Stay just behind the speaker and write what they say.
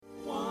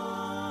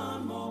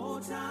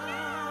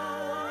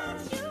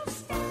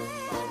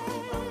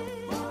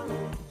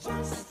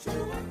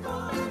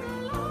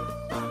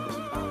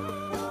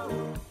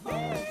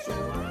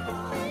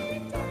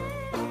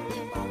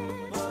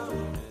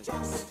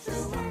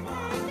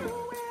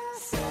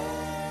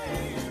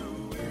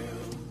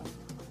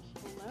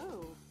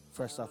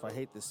First off, I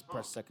hate this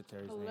press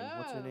secretary's name.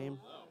 What's her name?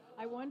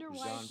 I wonder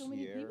why so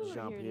many people are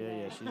Jean here Pierre.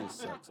 today. Yeah, she just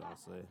sucks.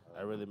 Honestly,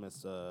 I really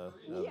miss the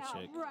other Yeah,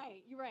 chick. right.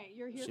 You're right.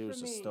 You're here She for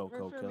was me. just Stone Or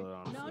Cold for me. Killer,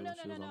 honestly, No, when no,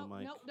 she no, was no, on the no.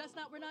 mic. No, that's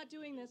not. We're not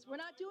doing this. We're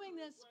not doing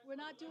this.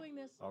 We're not doing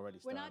this. Already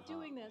We're starting not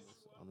doing hot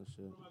this. on this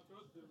shit.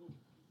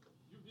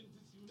 You've been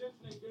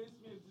discriminating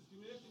against me and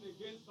discriminating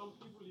against some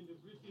people in the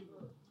briefing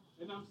room.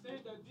 And I'm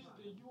saying that this is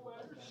the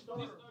U.S., this is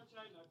not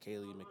China.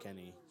 Kaylee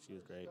McKinney, she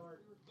was great.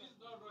 This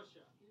is not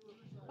Russia.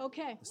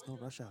 Okay. It's no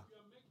Russia. You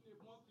are making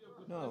a mockery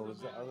of the No, it was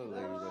the president. other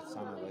lady that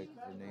sounded like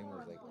her name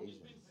was like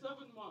It's Asian. been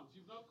 7 months.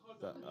 You've not called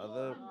The them.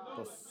 other,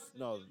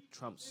 no,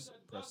 Trump's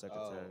press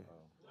secretary.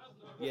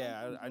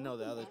 Yeah, I know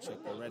the other chick,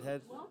 the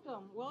redhead.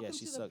 Welcome. Welcome Yeah, she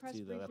to the sucked press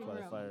too, though. That's briefing why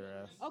they room. fired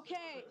her ass.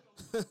 Okay.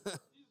 This is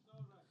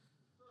not right.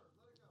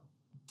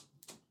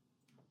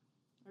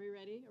 Are we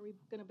ready? Are we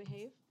going to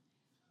behave?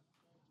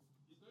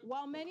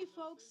 While many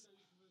folks...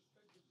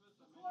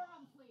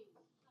 Quorum, please.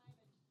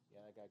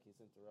 Yeah, that guy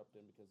keeps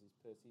interrupting because he's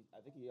pissed. I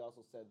think he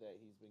also said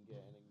that he's been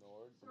getting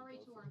ignored. Sorry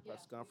to our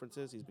press guests.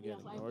 conferences. He's been Yes,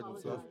 getting I ignored and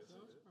stuff.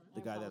 apologize.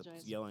 The I guy that's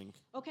apologize. yelling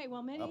Okay,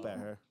 while many... up at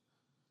her.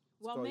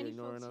 While Girl, many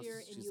you're ignoring folks us. here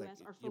in She's U.S. like,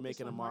 are focused you're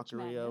making a on March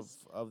mockery Madness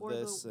of or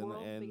this the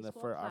World and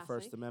Baseball our Classic,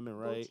 First Amendment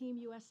Go right. Team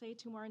USA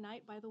tomorrow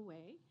night, by the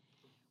way.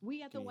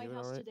 We at the Can you White hear me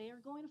House all right? today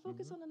are going to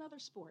focus on another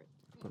sport,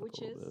 which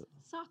a little is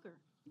soccer.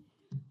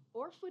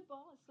 Or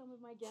football, as some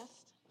of my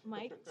guests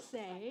might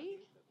say.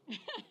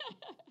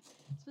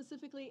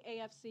 Specifically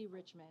AFC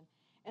Richmond.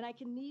 And I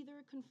can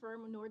neither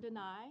confirm nor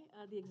deny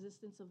the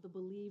existence of the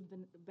Believe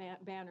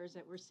banners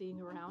that we're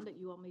seeing around, that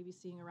you all may be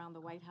seeing around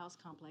the White House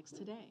complex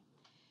today.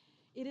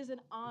 It is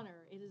an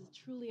honor. It is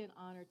truly an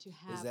honor to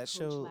have that Coach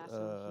show,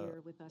 Lasso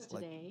here with us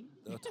today.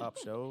 The top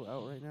show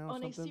out right now or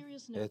On a something?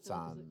 serious note, It's though,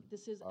 on,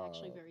 this is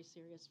actually very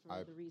serious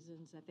for the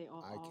reasons that they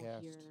all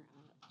iCast, hear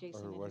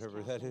Jason or and whatever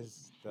his that castmates.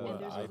 is. The And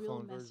there's a real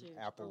iPhone version, message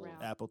Apple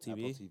around Apple TV?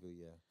 Apple TV,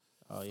 yeah.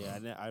 Oh,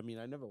 yeah. I mean,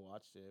 I never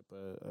watched it,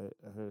 but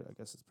I heard. I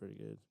guess it's pretty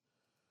good.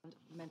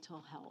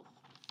 mental health.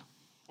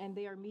 And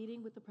they are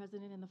meeting with the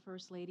president and the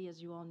first lady,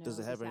 as you all know, Does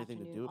it have this anything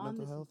to afternoon do with on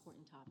mental this health?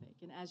 important topic.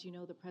 And as you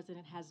know, the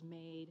president has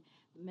made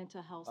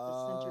mental health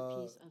the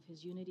centerpiece of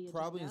his unity agenda.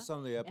 Probably in some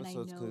of the And I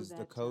episodes know because the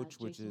that, coach,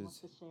 which Jason is wants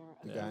to share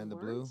a the few guy in the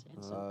blue, words.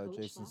 And so, Coach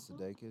Jason Lasso,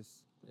 Sudeikis,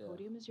 the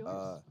podium is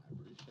yours.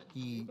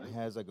 he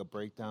has like a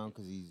breakdown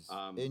because he's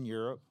in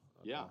Europe.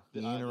 Yeah, He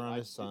ain't around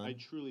his son. I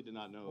truly did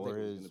not know Or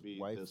it was going his to be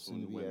wife, this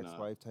soon to one be when,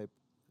 ex-wife type.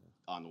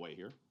 on the way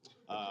here.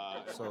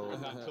 So-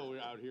 Until we're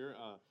out here.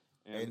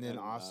 And then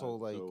also,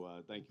 like,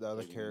 thank you the for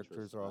other taking characters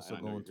interest. are also And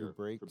I know going you're through here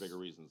breaks. for bigger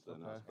reasons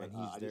than us. But, And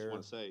he's I just there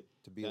want to say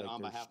to be that like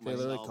on their behalf of They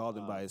literally myself, called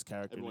him by his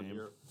character everyone name.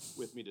 here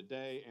with me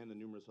today, and the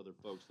numerous other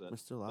folks that,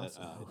 Mr.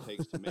 Lasso. it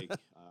takes to make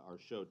our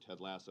show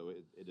Ted Lasso.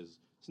 It is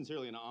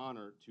sincerely an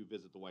honor to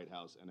visit the White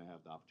House and to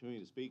have the opportunity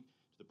to speak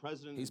to the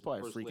president. He's and to the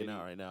probably First freaking Lady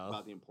out right now.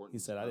 about the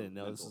importance. He said, "I of didn't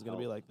know this mental was going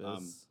to be like health."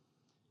 this."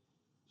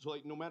 So,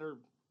 like, no matter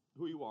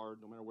who you are,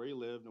 no matter where you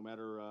live, no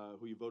matter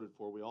who you voted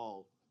for, we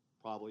all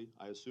probably,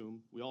 I assume,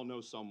 we all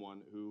know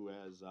someone who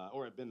has,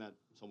 or have been that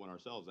someone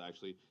ourselves,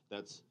 actually,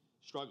 that's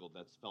struggled,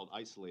 that's felt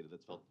isolated,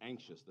 that's felt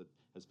anxious, that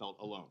has felt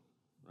alone,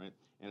 right?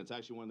 And it's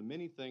actually one of the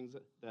many things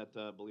that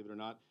believe it or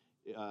not,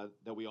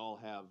 that we all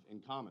have in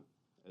common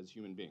as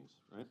human beings,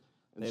 right?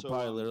 And They so,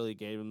 probably literally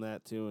gave him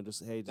that too, and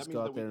just hey, that just means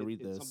go that out there and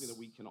read it's this. something that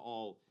we can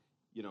all,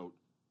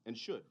 and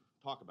should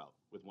talk about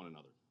with one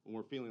another when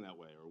we're feeling that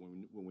way, or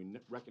when we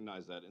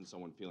recognize that in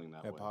someone feeling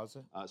that Can I way. pause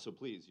it? So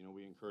please,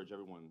 we encourage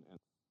everyone. And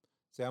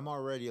See, I'm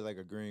already like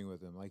agreeing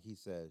with him. Like he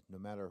said, no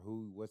matter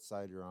what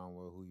side you're on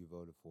or who you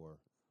voted for,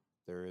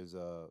 there is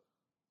a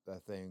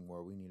thing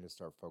where we need to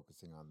start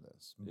focusing on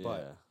this. Yeah.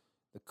 But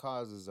the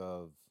causes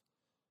of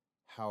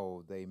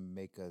how they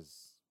make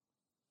us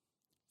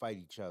fight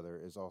each other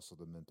is also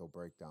the mental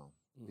breakdown.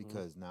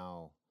 Because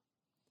now,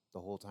 the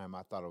whole time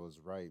I thought it was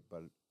right,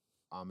 but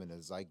I'm in a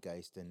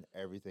zeitgeist and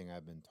everything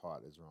I've been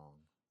taught is wrong.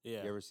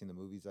 Yeah. You ever seen the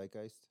movie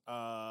Zeitgeist?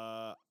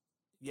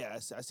 Yeah,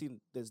 I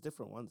seen. There's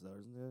different ones though,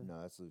 isn't there?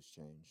 No, that's Loose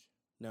Change.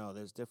 No,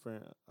 there's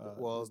different.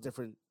 Well, there's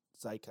different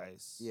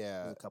zeitkeists.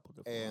 Yeah, there's a couple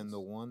different. and ones. the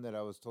one that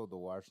I was told to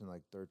watch in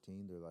like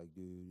 13, they're like,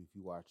 dude, if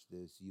you watch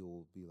this,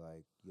 you'll be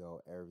like,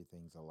 yo,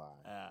 everything's a lie.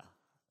 Yeah.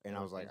 And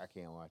I was like, I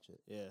can't watch it.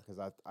 Yeah.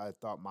 Because I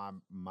thought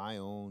my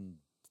own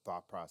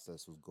thought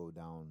process would go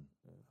down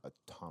a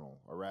tunnel,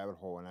 a rabbit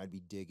hole, and I'd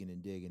be digging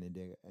and digging and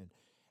digging,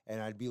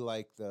 and I'd be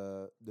like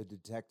the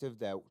detective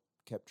that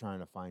kept trying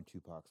to find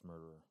Tupac's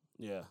murderer.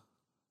 Yeah.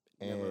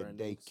 And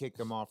they kicked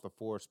him off the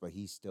force, but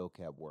he still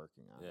kept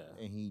working on it.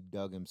 And he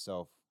dug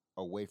himself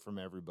away from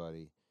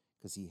everybody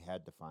because he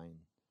had to find.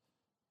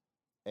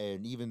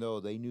 And even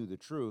though they knew the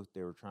truth,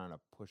 they were trying to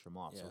push him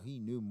off. Yeah. So he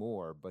knew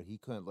more, but he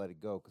couldn't let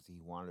it go because he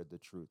wanted the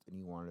truth and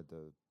he wanted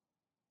the.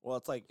 Well,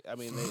 it's like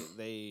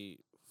they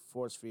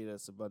force feed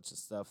us a bunch of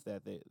stuff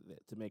that they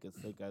to make us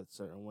think a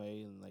certain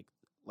way, and like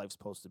life's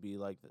supposed to be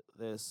like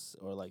this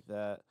or like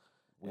that.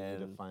 We need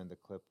to find the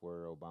clip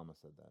where Obama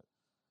said that.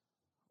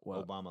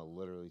 Well, Obama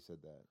literally said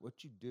that.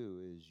 What you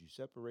do is you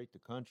separate the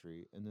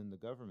country, and then the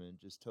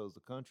government just tells the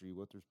country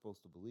what they're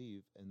supposed to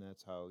believe, and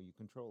that's how you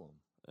control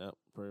them. Yep.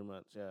 Pretty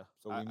much, yeah.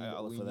 So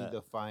I'll look we for need that.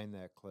 to find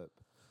that clip.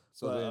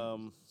 So But,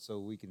 so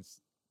we can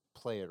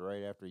play it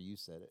right after you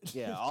said it.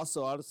 yeah.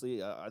 Also,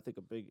 honestly, I think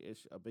a big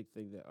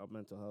thing that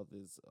mental health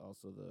is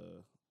also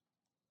the,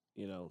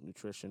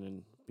 nutrition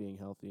and being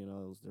healthy and all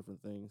those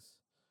different things.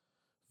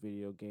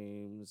 Video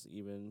games,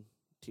 even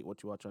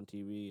what you watch on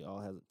TV,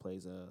 all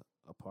plays a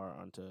part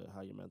onto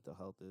how your mental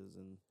health is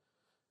and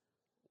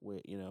where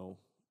I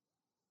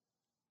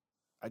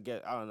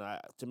don't know.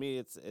 To me,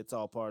 it's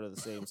all part of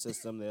the same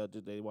system.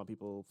 They want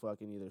people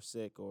fucking either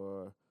sick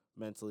or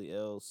mentally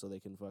ill so they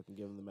can fucking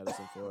give them the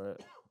medicine for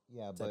it.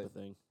 Yeah, Type but of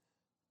thing.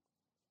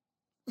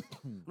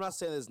 I'm not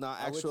saying there's not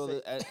I would actual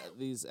say-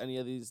 any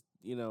of these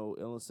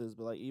illnesses,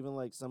 but like even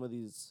like some of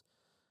these,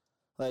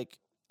 like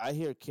I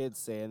hear kids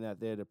saying that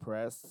they're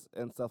depressed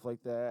and stuff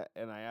like that,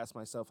 and I ask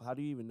myself, how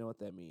do you even know what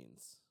that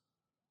means?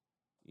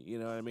 You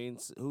know what I mean?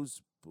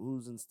 Who's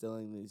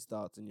instilling these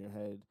thoughts in your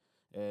head,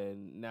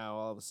 and now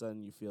all of a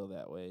sudden you feel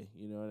that way?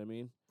 You know what I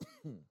mean?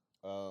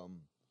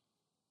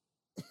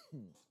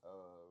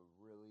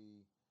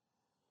 really.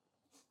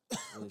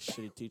 Really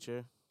shitty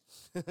teacher.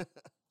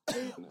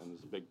 And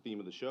this big theme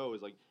of the show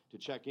is like to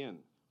check in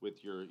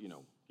with your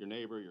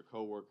neighbor, your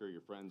coworker,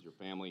 your friends, your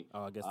family.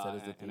 Oh, I guess that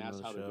is the and theme ask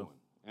of the how they're show.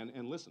 doing.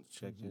 And listen,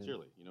 Check in.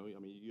 sincerely. I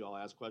mean, you all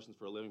ask questions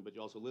for a living, but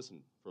you also listen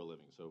for a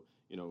living. So,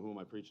 who am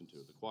I preaching to?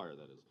 The choir,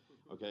 that is.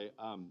 Okay.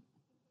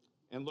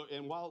 And look,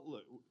 and while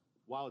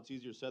it's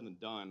easier said than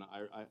done,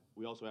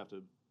 we also have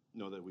to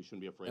know that we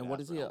shouldn't be afraid. And to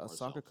what ask is he, for a help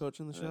soccer ourselves. coach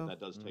in the And show? That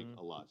does take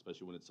a lot,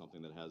 especially when it's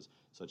something that has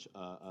such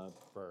a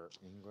For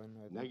England,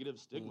 I think. negative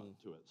stigma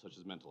to it, such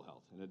as mental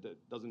health, and it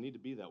doesn't need to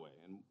be that way.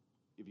 And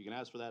if you can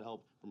ask for that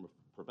help from a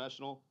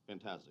professional,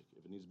 fantastic.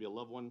 If it needs to be a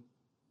loved one,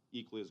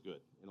 equally as good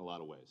in a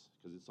lot of ways,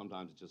 because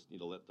sometimes you just need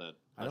to let that.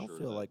 I don't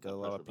feel like a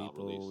lot of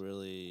people release.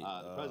 really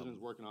The president's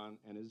working on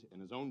and his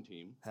own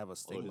team. have a although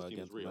stigma his team is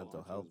against real, mental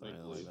our health or team's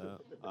anything like that.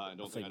 make-believe. I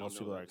don't think I most don't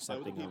people know are that. But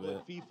accepting the of people it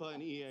at FIFA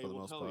and EA for the will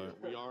most tell part. you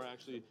we are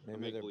actually a Maybe they're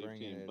make-believe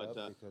bringing team, it but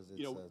up because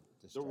it's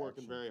they're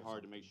working very distraction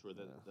hard for to make sure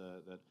that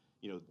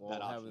Well,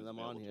 that option having is them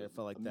on available here, to I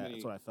felt like as that. many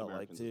That's what I felt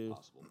like, Americans as too.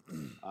 possible.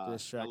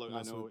 Distracting I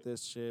us know with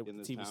this shit, in with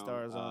this TV town,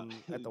 stars on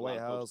at the a lot White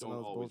of folks House and don't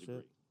all this always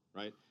bullshit.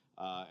 agree, right?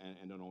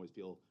 And don't always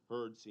feel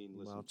heard, seen,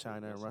 listened. While to,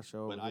 China and listened. Russia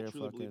over But I here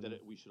truly believe that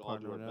fucking we should all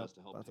do our partnering up, best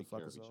to help about to take fuck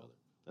care of us each all.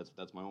 other.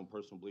 That's my own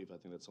personal belief. I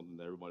think that's something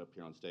that everybody up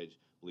here on stage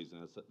believes in.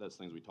 That's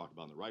things we talk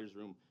about in the writers'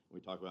 room, and we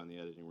talk about in the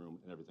editing room,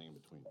 and everything in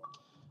between.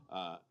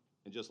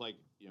 And just like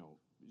we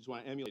just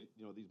want to emulate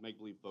these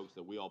make-believe folks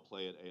that we all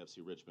play at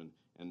AFC Richmond,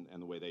 and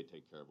the way they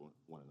take care of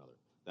one another.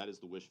 That is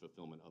the wish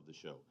fulfillment of the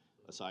show.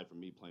 Aside from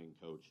me playing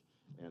coach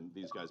and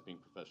these guys being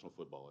professional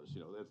footballers,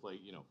 that's like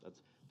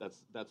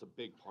that's a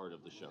big part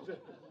of the show.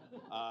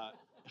 Well,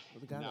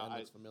 the guy now, that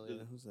looks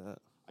familiar. Who's that?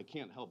 I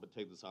can't help but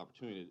take this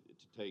opportunity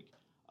to take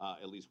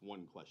at least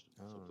one question.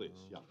 So please,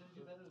 yeah.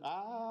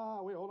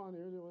 Wait, hold on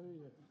here. What are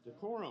you?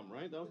 Decorum,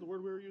 right? That was the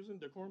word we were using.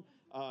 Decorum.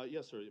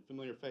 Yes, sir.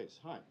 Familiar face.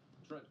 Hi.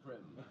 Trent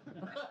Crim.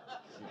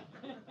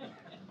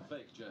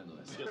 Fake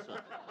journalist. Yes,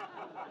 sir.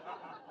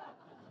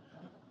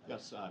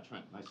 Yes,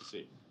 Trent. Nice to see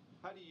you.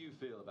 How do you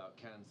feel about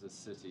Kansas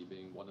City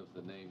being one of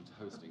the named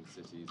hosting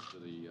cities for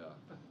the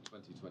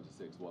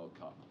 2026 World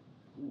Cup?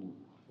 Ooh,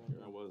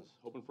 here I was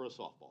hoping for a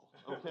softball.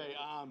 Okay,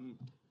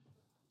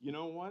 you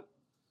know what?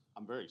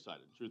 I'm very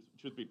excited.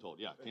 Truth be told,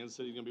 yeah, Kansas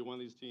City's gonna be one of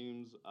these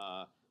teams.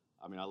 I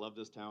mean, I love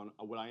this town.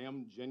 What I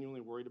am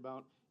genuinely worried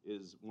about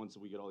is once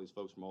we get all these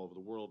folks from all over the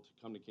world to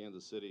come to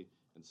Kansas City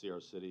and see our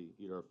city,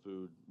 eat our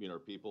food, meet our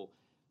people,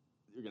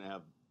 you're gonna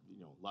have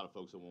a lot of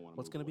folks that won't want to.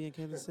 What's going to be in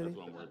Kansas City? That's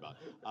what I'm worried about.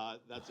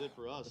 That's it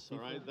for us. All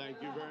right. Thank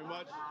you very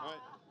much. All right.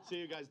 See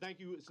you guys. Thank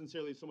you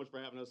sincerely so much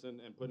for having us and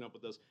putting up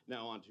with us.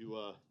 Now on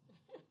to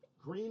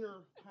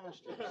greener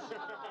pastures.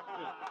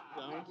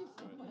 Thank you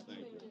so much. Thank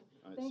you.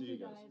 All right, Thank see you you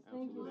guys.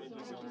 Thank you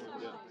so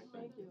much. Yeah.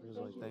 Thank you. He was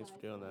like, thanks for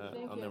doing that.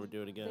 Thank I'll you. never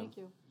do it again. Thank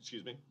you.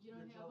 Excuse me. You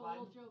don't have a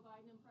little Joe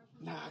Biden impression?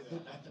 Nah,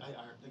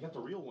 they got the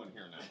real one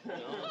here now. Yeah.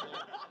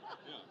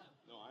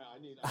 No, I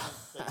need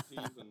fake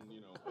teeth and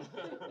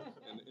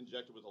and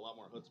inject it with a lot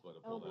more chutzpah to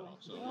pull that off.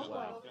 So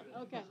Wow.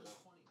 Okay.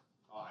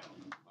 All right.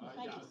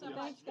 Thank you so much.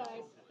 Thanks,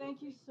 guys.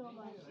 Thank you so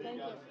much. Thank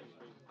you.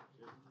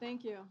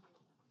 Thank you.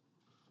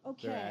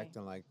 Okay. They're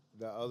acting like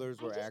the others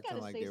were I just acting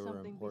gotta like say they were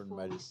something important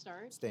before by we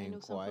start. I staying know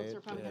some folks quiet,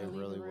 are probably but they gonna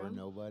leave really the were room.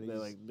 nobodies. They're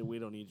like, we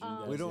don't need you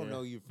guys we don't here.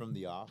 know you from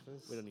the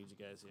office. We don't need you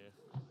guys here.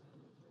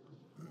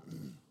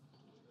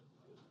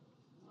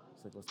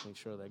 It's like, let's make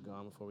sure they're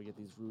gone before we get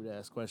these rude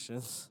ass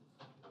questions.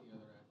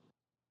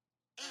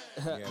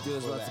 Yeah, Dude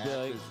was before about the to be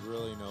like, actors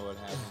really know what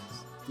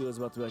happens. Dude was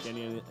about to be like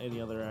any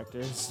other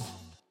actors. You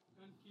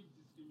can't keep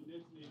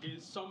discriminating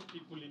against some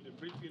people in the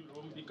briefing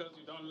room because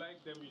you don't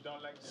like them, you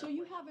don't like them. So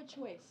you have a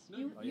choice.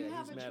 You Oh, yeah,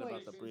 have he's a mad choice.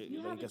 about the brief. You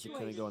I have a guess he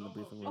couldn't choice. go in the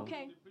briefing room.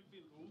 Okay. The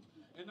briefing room,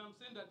 and I'm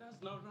saying that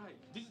that's not right.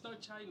 This is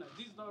not China.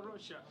 This is not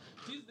Russia.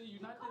 This is the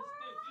United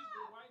States. This is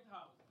the White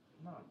House.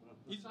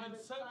 It's been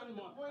 7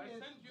 months. I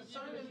sent you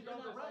Simon,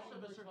 emails. the rest of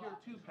us are here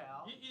too,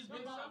 pal. It's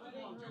been 7 months.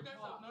 You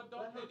guys have not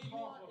done anything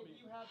for If me.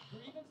 you have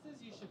grievances,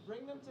 you should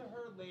bring them to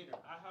her later.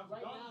 I have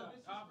Right done now, that.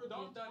 this is I've for the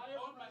done that. entire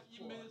All my press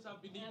corps. emails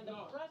have been And the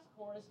ignored. press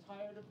corps is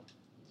tired of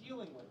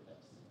dealing with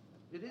this.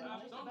 It isn't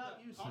I've just done about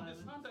that. you, I Simon.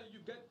 understand that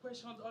you get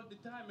questions all the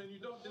time and you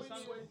don't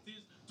understand what it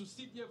is to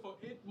sit here for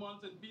 8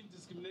 months and being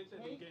discriminated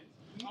against.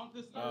 I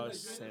understand Oh, that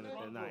it's you're saying in that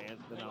they're not, front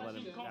row they're not and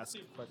letting you him ask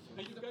come questions.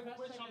 and you The get press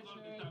questions all the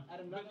secretary time. at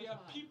But another there are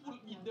time. people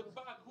in the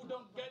back who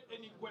don't get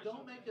any questions.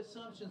 Don't make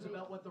assumptions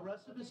about what the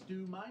rest of us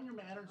do. Mind your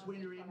manners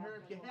when you're in here.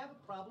 If you have a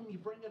problem, you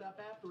bring it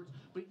up afterwards.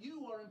 But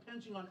you are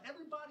impinging on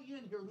everybody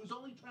in here who's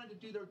only trying to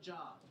do their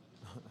job.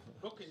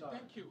 Okay,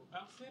 thank you.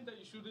 I'm saying that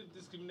you shouldn't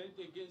discriminate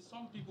against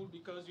some people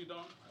because you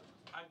don't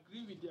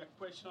agree with their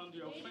question,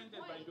 you're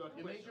offended by your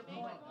You made question.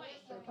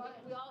 your point.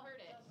 We all heard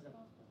it.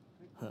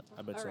 I bet you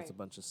All that's right. a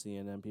bunch of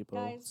CNN people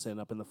Guys. sitting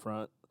up in the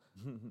front.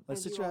 Let's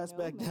As sit you your all ass know,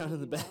 back many down of in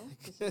the you know, back.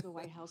 This is the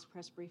White House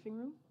press briefing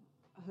room,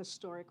 a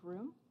historic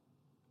room,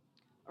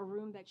 a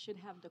room that should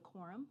have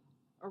decorum,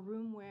 a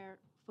room where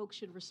folks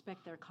should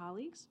respect their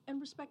colleagues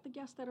and respect the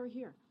guests that are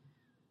here.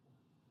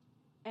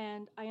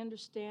 And I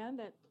understand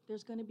that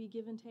there's going to be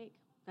give and take.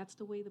 That's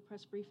the way the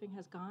press briefing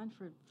has gone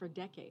for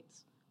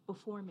decades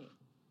before me.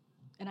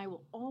 And I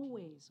will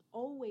always,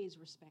 always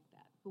respect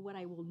that. But what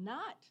I will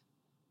not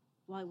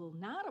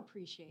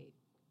appreciate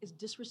is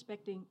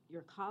disrespecting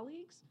your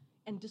colleagues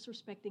and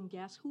disrespecting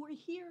guests who are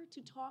here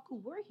to talk, who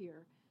were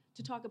here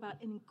to talk about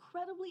an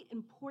incredibly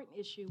important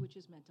issue, which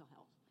is mental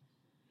health.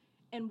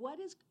 And what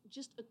has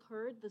just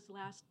occurred this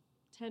last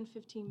 10,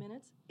 15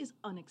 minutes is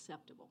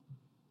unacceptable.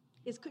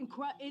 It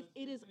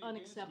is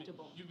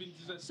unacceptable. You've been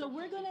So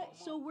we're disrespecting me gonna,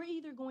 for so months. we're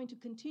either going to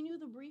continue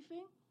the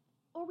briefing,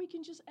 or we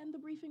can just end the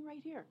briefing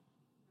right here.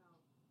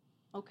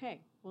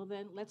 Okay, well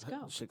then, let's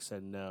go. Chick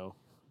said no.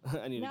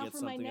 I need Now to get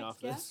for my something next off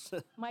guest,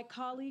 this. my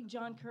colleague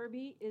John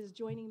Kirby is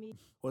joining me.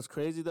 What's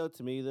crazy though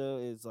to me though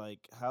is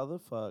like how the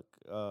fuck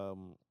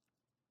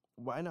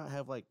why not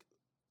have like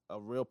a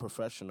real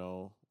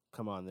professional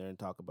come on there and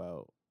talk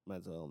about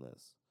mental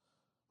illness?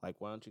 Like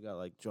why don't you got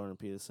like Jordan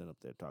Peterson up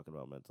there talking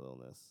about mental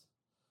illness?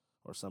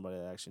 Or somebody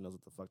that actually knows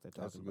what the fuck they're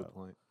That's a talking good about.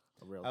 point.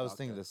 A real I was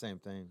doctor. thinking the same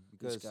thing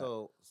because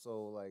got-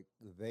 so like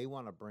they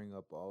want to bring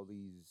up all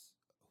these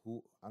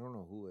who I don't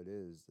know who it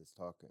is that's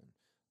talking.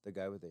 The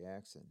guy with the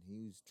accent,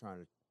 he's trying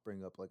to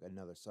bring up like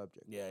another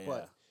subject. Yeah, yeah.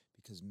 But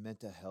because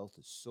mental health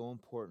is so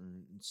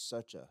important and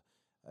such a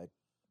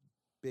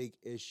big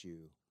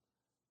issue,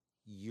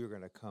 you're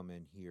gonna come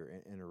in here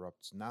and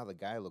interrupt. So now the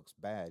guy looks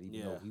bad,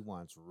 even though Yeah. he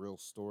wants real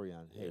story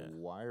on. Hey, Yeah.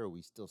 why are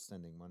we still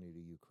sending money to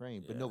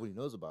Ukraine? But Yeah. nobody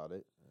knows about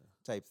it,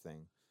 type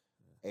thing.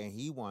 And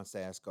he wants to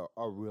ask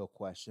a real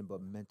question,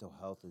 but mental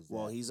health is.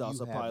 Well, that he's you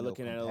also have probably no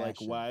looking at it like,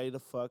 compassion. why the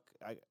fuck?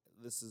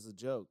 This is a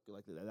joke.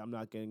 Like, I'm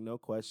not getting no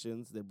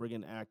questions. They're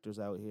bringing actors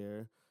out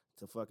here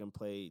to fucking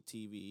play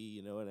TV.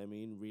 You know what I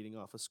mean? Reading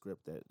off a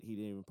script that he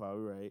didn't even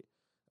probably write.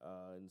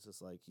 And it's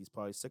just like he's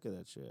probably sick of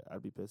that shit.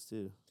 I'd be pissed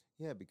too.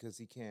 Yeah, because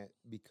he can't.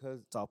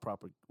 Because It's all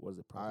proper. Was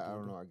it proper? I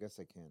don't know. I guess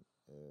I can't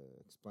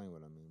explain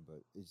what I mean,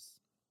 but it's.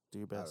 Do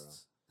your I don't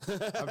best.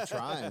 I'm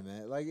trying,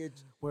 man. Like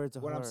it's. Words are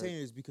What I'm hard. saying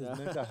is because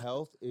mental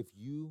health. If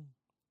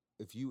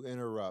you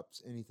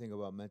interrupt anything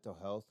about mental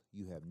health,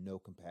 you have no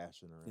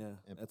compassion or Yeah,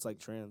 empathy. it's like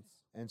trans.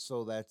 And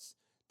so that's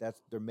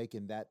they're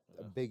making that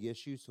a big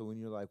issue. So when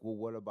you're like, well,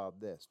 what about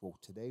this? Well,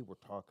 today we're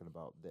talking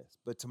about this,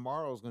 but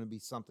tomorrow is going to be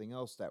something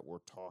else that we're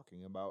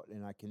talking about,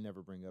 and I can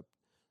never bring up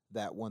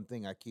that one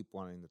thing I keep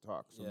wanting to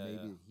talk. So Yeah,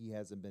 maybe yeah. he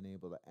hasn't been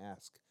able to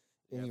ask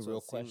Yeah, any that's what real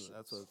it seems- questions.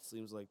 That's what it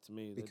seems like to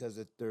me. Because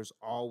there's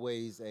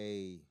always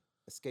a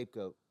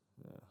scapegoat,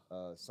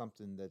 Yeah.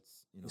 something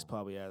that's He's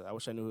probably asked. I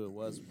wish I knew who it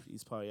was.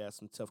 He's probably asked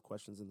some tough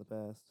questions in the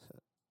past.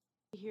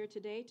 Here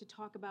today to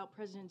talk about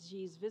President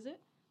Xi's visit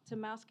to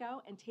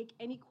Moscow and take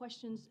any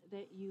questions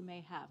that you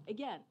may have.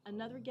 Again,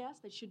 another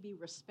guest that should be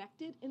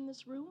respected in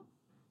this room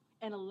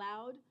and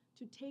allowed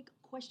to take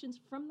questions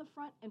from the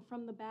front and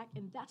from the back,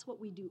 and that's what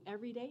we do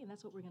every day, and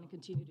that's what we're going to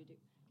continue to do.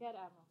 Go ahead,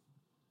 Admiral.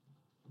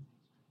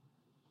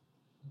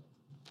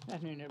 Good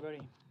afternoon,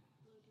 everybody.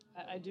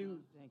 I do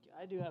thank you.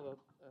 I do have a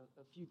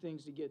few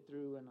things to get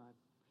through, and I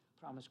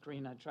promised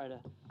Karine I'd try to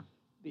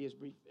be as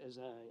brief as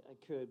I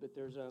could. But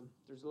there's a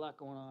lot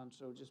going on,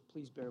 so just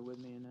please bear with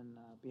me, and then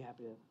be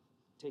happy to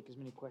take as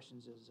many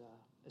questions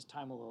as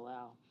time will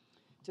allow.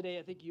 Today,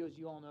 I think as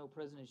you all know,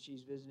 President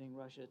Xi's visiting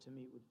Russia to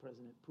meet with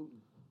President Putin.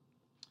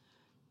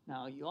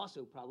 Now, you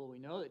also probably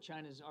know that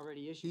China's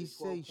already issued He a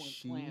say 12-point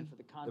Xi, plan for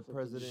the the conflict in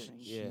president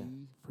Ukraine, Yeah,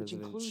 which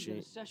President includes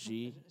an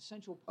Xi.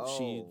 essential Xi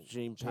Oh,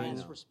 Jinping. China's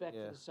China. respect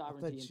Yeah. for the I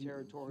sovereignty thought and he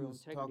territorial was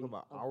integrity talking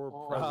about of our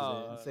all president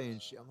Oh, and saying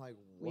shit. I'm like,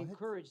 We what?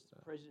 encourage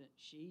President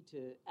Xi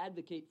to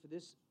advocate for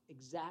this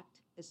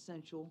exact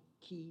essential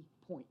key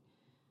point,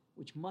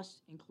 which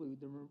must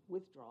include the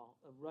withdrawal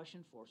of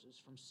Russian forces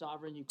from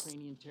sovereign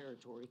Ukrainian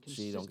territory.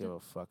 She don't give a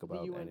consistent fuck with the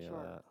about UN any of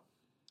Charter. that.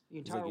 The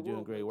He's entire like, you're doing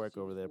world great knows work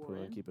the over there, serious war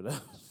Putin. end, Keep it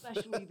up.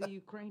 especially the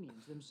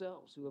Ukrainians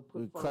themselves, who have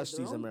We put forward crush their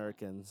these own plan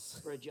Americans.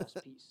 for a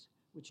just peace,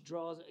 which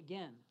draws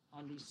again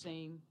on these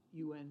same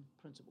UN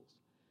principles.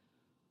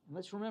 And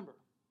let's remember,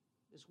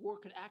 this war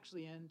could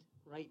actually end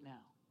right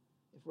now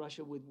if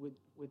Russia would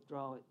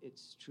withdraw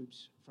its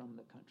troops from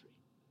the country.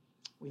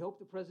 We hope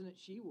that President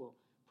Xi will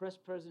press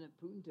President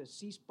Putin to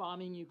cease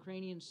bombing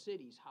Ukrainian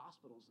cities,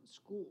 hospitals, and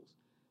schools,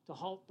 to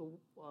halt the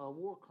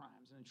war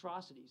crimes and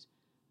atrocities,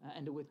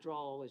 and to withdraw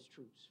all its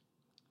troops.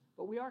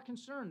 But we are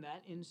concerned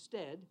that,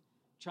 instead,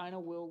 China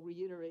will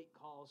reiterate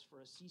calls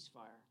for a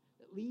ceasefire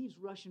that leaves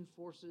Russian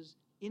forces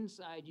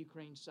inside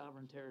Ukraine's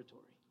sovereign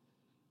territory.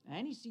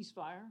 Any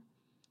ceasefire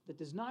that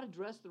does not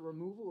address the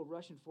removal of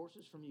Russian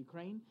forces from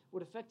Ukraine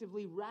would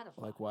effectively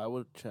ratify. Like, why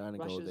would China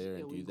go Russia's there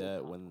and do illegal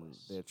that when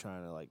conquests, they're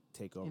trying to, like,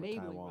 take over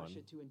enabling Taiwan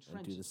Russia to and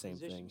entrench do the its same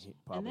thing positions,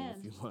 probably in and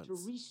a few then months?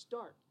 to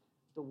restart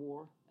the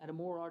war at a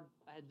more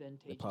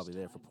advantageous They're probably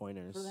there for time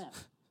pointers. for them.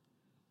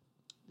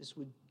 This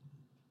would,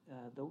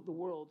 the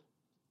world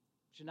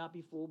should not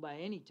be fooled by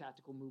any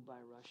tactical move by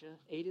Russia,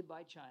 aided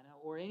by China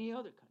or any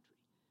other country,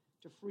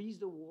 to freeze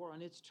the war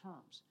on its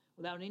terms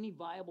without any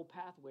viable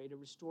pathway to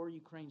restore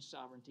Ukraine's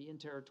sovereignty and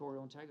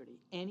territorial integrity.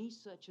 Any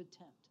such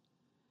attempt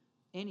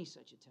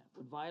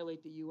would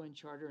violate the UN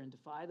Charter and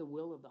defy the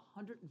will of the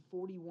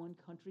 141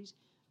 countries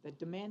that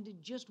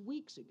demanded just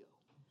weeks ago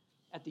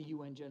at the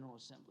UN General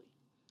Assembly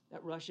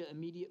that Russia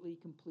immediately,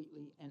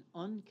 completely, and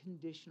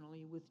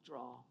unconditionally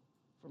withdraw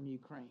from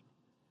Ukraine.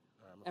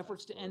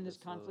 Efforts to end this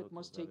conflict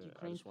must take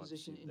Ukraine's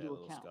position into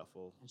account.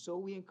 And so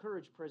we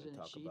encourage President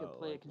Xi to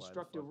play a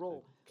constructive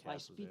role by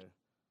speaking.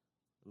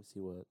 Let me see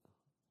what.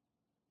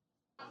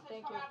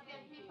 Thank you.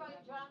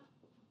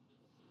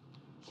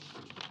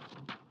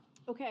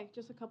 Okay,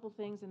 just a couple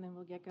things and then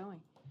we'll get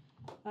going.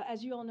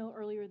 As you all know,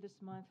 earlier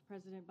this month,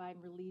 President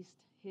Biden released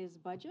his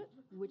budget,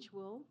 which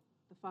will,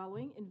 the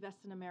following: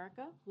 invest in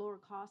America, lower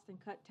costs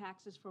and cut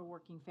taxes for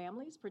working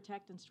families,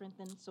 protect and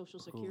strengthen Social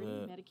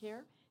Security,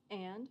 Medicare,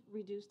 and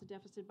reduce the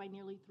deficit by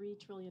nearly $3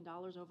 trillion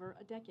over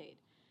a decade,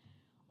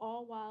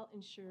 all while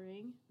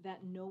ensuring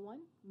that no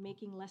one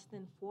making less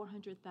than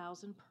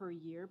 $400,000 per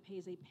year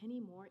pays a penny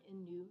more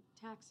in new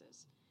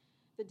taxes.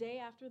 The day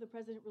after the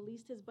president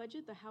released his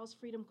budget, the House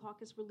Freedom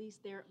Caucus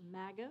released their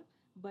MAGA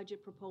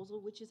budget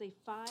proposal, which is a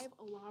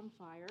 5-alarm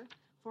fire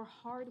for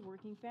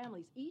hardworking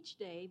families. Each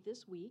day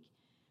this week,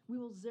 we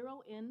will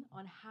zero in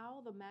on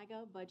how the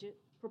MAGA budget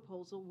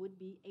proposal would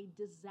be a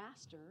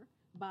disaster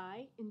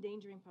by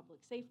endangering public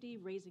safety,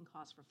 raising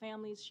costs for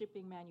families,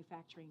 shipping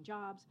manufacturing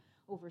jobs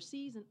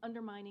overseas, and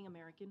undermining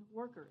American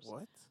workers,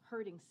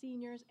 hurting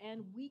seniors,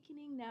 and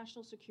weakening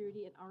national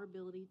security and our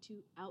ability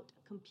to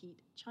outcompete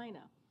China.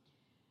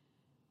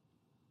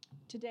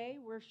 Today,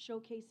 we're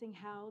showcasing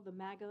how the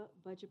MAGA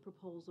budget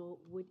proposal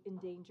would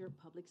endanger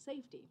public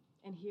safety.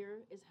 And here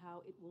is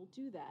how it will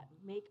do that.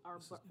 Make our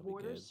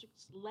borders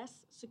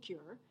less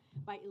secure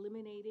by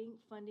eliminating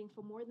funding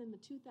for more than the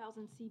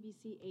 2,000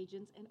 CBC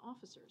agents and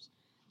officers.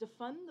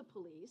 Defund the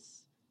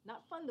police,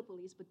 not fund the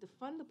police, but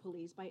defund the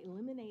police by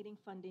eliminating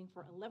funding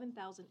for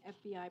 11,000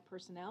 FBI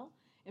personnel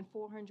and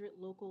 400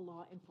 local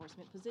law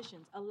enforcement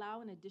positions.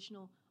 Allow an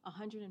additional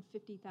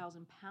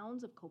 150,000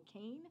 pounds of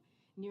cocaine,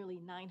 nearly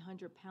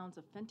 900 pounds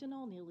of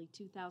fentanyl, nearly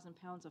 2,000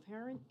 pounds of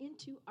heroin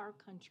into our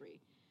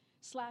country.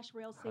 Slash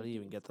rail How do you safety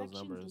even get those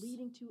inspections, numbers?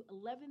 leading to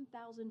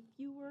 11,000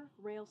 fewer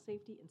rail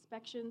safety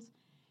inspections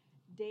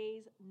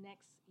days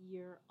next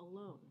year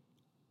alone.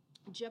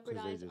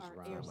 Jeopardize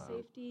our air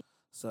safety.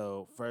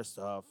 So first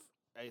off,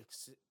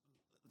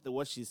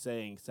 what she's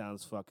saying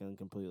sounds fucking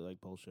completely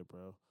like bullshit,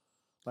 bro.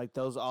 Like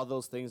all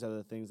those things are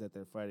the things that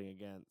they're fighting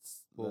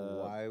against.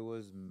 Well, why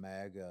was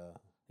MAGA?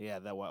 Yeah,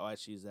 why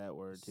she's that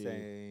word too.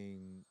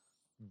 Saying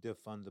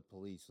defund the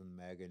police when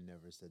MAGA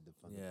never said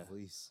defund the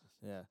police.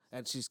 Yeah,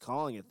 and she's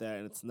calling it that,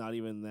 and it's not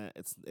even that.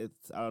 It's.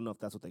 I don't know if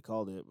that's what they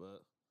called it,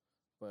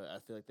 but I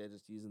feel like they're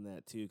just using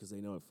that too because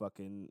they know it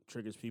fucking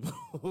triggers people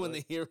when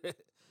they hear it.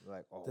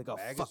 Like, oh, they go,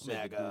 MAGA fuck said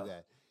MAGA. to do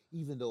that,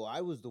 even though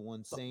I was the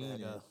one saying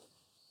MAGA. it.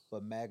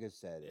 But MAGA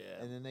said it,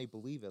 Yeah. and then they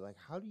believe it. Like,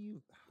 how do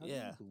you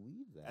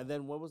believe that? And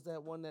then what was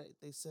that one that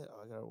they said?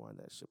 Oh, I gotta rewind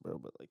that shit, bro.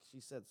 But like,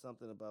 she said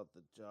something about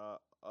the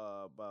job,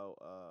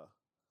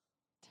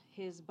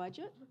 His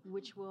budget,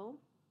 which will,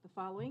 the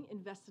following: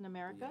 invest in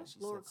America, Yeah, she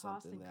lower said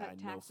costs and something that cut I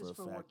know taxes for a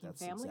for fact working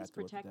that's families,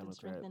 exactly what the protect and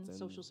strengthen Democrats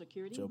Social and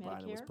Security, Joe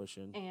Biden was Medicare,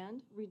 pushing.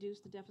 and reduce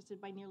the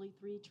deficit by nearly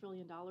 $3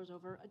 trillion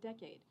over a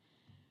decade.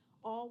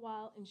 All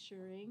while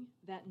ensuring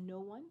that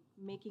no one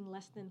making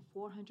less than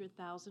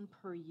 $400,000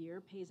 per year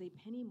pays a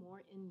penny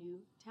more in new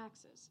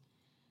taxes.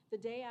 The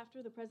day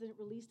after the president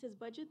released his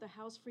budget, the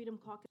House Freedom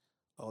Caucus.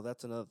 Oh,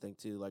 that's another thing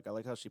too. Like, I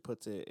like how she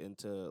puts it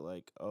into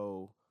like,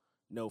 oh,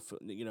 no,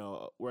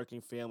 working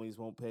families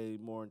won't pay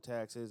more in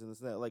taxes and this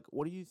and that. Like,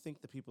 what do you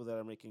think the people that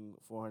are making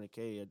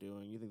 $400K are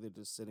doing? You think they're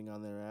just sitting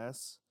on their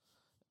ass?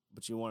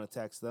 But you want to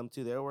tax them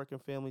too? They're a working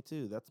family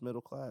too. That's middle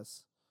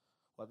class.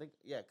 Well, I think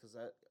because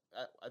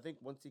I think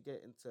once you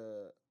get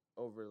into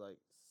over like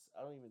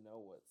I don't even know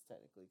what's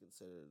technically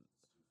considered.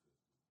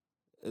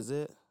 Is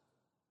it?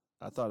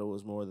 I thought it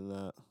was more than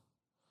that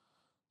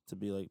to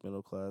be like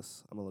middle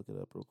class. I'm gonna look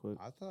it up real quick.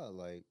 I thought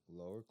like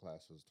lower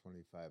class was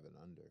 25 and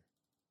under.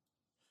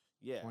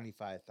 Yeah.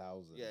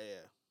 25,000. Yeah, yeah.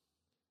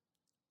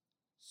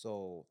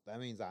 So that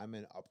means I'm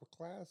in upper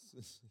class.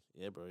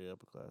 Yeah, bro, you're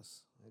upper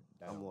class.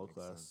 That I'm don't low make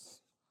class.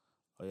 sense.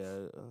 Oh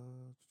yeah.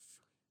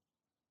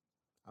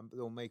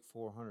 They'll make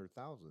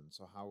 400,000.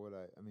 So how would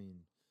I? I mean,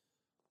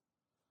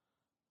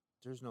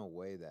 there's no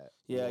way that.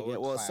 Yeah, I lower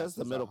get. Well, it class says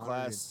the is middle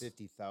class.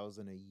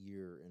 150,000 a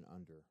year and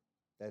under.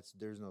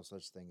 There's no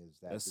such thing as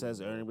that. It being says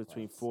middle earning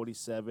between class.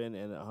 47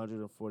 and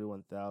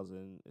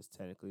 141,000 is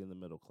technically in the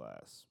middle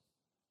class.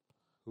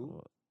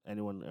 Who?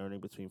 Anyone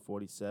earning between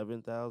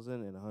 47,000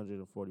 and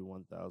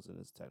 141,000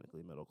 is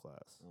technically middle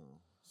class. Oh,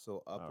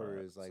 so upper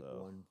Alright, is like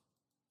so-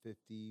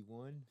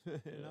 151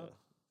 and Yeah. up.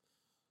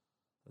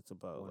 It's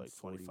about like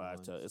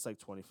 25 to. 141. It's like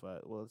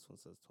 25. Well, this one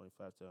says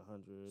 25 to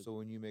 100. So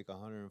when you make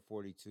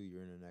 142,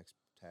 you're in the next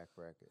tax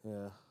bracket.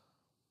 Yeah.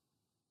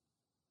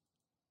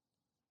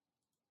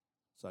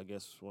 So I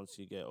guess once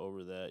you get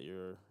over that,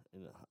 you're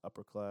in the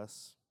upper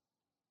class.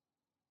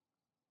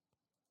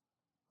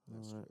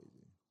 That's Alright.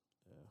 crazy.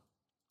 Yeah.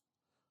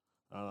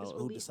 I don't Just know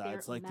who released their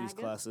decides like these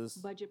MAGA classes.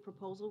 budget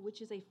proposal,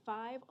 which is a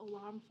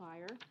 5-alarm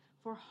fire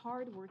for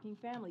hardworking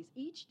families.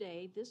 Each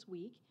day this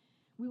week,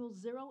 we will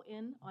zero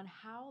in on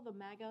how the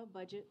MAGA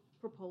budget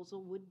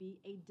proposal would be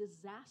a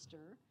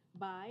disaster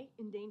by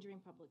endangering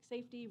public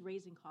safety,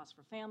 raising costs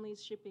for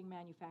families, shipping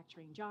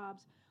manufacturing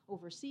jobs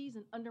overseas,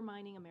 and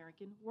undermining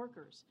American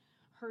workers,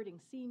 hurting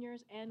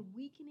seniors, and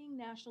weakening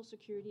national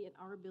security and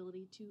our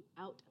ability to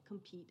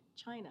outcompete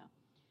China.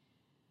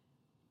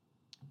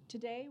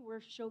 Today, we're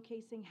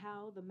showcasing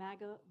how the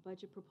MAGA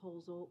budget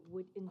proposal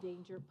would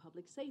endanger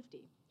public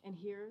safety. And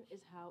here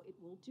is how it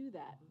will do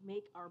that.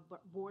 Make our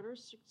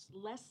borders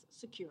less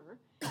secure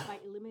by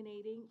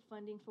eliminating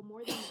funding for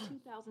more than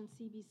 2,000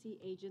 CBC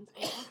agents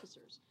and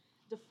officers.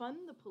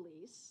 Defund the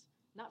police,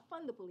 not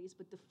fund the police,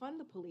 but defund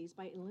the police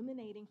by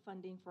eliminating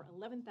funding for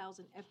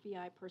 11,000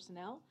 FBI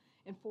personnel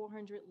and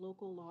 400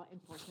 local law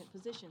enforcement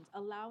positions.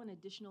 Allow an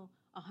additional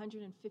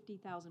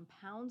 150,000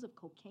 pounds of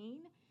cocaine,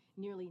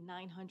 nearly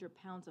 900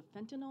 pounds of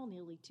fentanyl,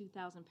 nearly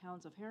 2,000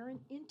 pounds of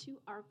heroin into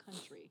our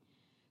country.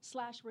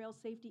 Slash rail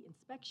safety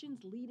inspections,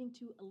 leading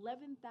to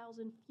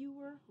 11,000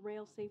 fewer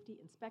rail safety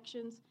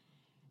inspections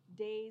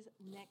days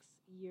next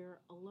year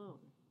alone.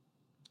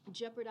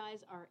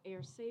 Jeopardize our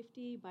air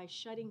safety by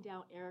shutting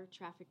down air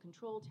traffic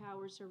control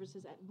tower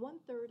services at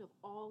 1/3 of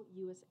all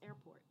U.S.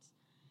 airports.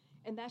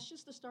 And that's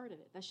just the start of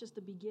it. That's just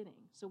the beginning.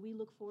 So we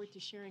look forward to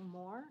sharing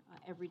more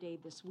every day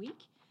this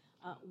week.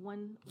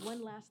 One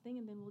last thing,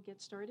 and then we'll get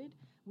started.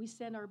 We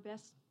send our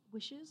best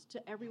wishes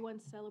to everyone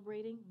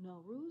celebrating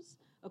Nowruz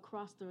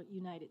across the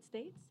United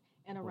States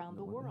and around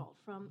the world,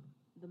 from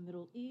the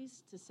Middle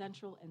East to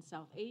Central and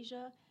South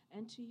Asia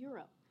and to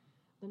Europe.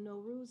 The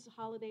Nowruz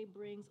holiday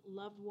brings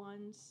loved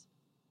ones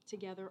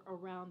together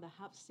around the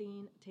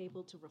Hafseen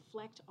table to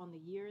reflect on the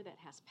year that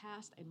has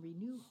passed and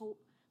renew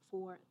hope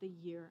for the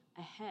year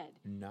ahead.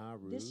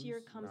 This year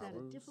comes at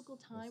a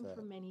difficult time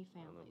for many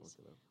families.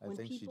 I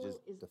think she just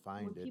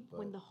defined it, but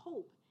when the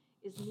hope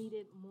is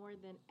needed more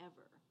than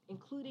ever,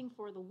 including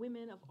for the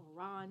women of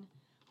Iran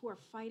who are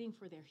fighting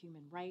for their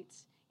human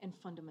rights and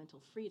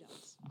fundamental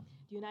freedoms.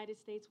 The United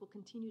States will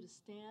continue to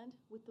stand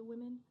with the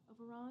women of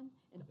Iran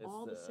and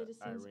all the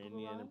citizens of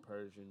Iranian Iran and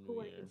Persian who New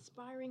are Year,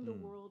 inspiring the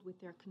world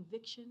with their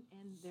conviction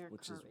and their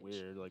which courage. is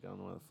weird. Like I don't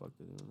know why the fuck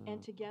they're doing that.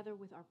 And together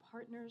with our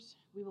partners,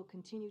 we will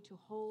continue to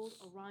hold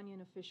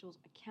Iranian officials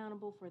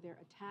accountable for their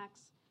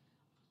attacks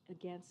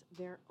against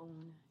their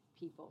own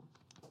people.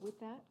 With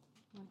that,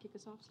 you want to kick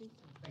us off, Steve?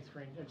 Thanks,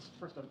 Corinne. It's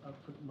first a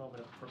quick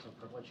moment of personal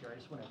privilege here. I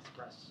just want to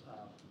express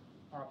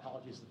our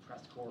apologies to the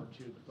press corps,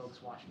 to the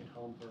folks watching at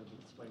home for the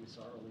display we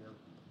saw earlier.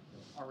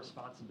 Our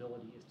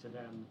responsibility is to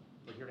them.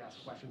 We're here to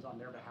ask questions on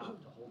their behalf,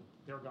 to hold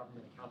their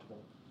government accountable,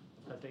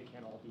 because they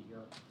can't all be here.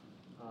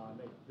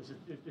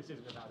 This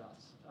isn't about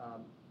us.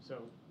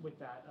 So with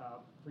that,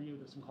 for you,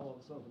 there's some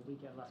calls over the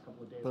weekend, last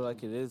couple of days. But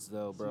like it is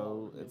though, bro.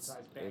 Small, It's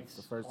mid-sized banks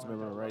the First calling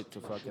Amendment for right to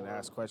fucking offshore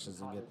ask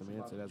questions and get them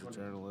deposits answered as a above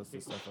journalist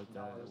and stuff like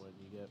that. $250. When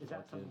you get Is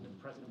that something fucking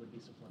the president would be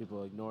supportive?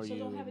 people ignore So you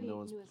don't have and any no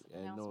one's newest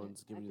and no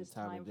one's announcement giving at you this the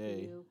time time of for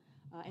day. you,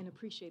 and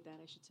appreciate that,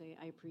 I should say.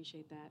 I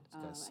appreciate that. This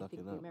guy's I sucking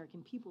think the up.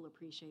 American people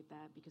appreciate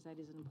that, because that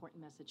is an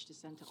important message to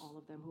send to all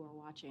of them who are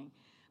watching.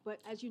 But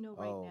as you know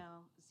right Oh.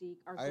 now, Zeke,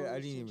 our I goal is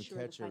didn't to even ensure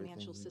the catch everything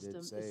financial he system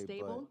did is say,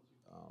 stable.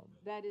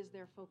 but That is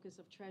their focus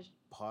of treasure.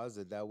 pause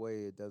it. That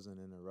way it doesn't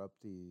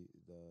interrupt the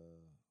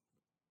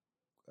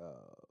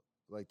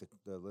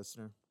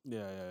listener.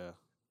 Yeah.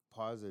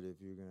 Pause it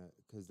if you're gonna,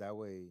 because that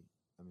way,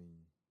 I mean,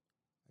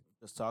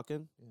 Just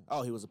talking? Yeah.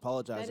 Oh, he was That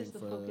apologizing is the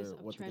for focus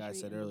of what the guy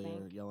Treasury said and the earlier,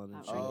 bank, yelling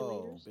and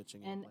regulators.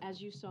 bitching. And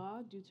as you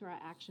saw, due to our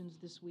actions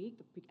this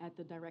week, at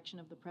the direction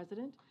of the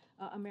president,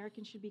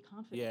 Americans should be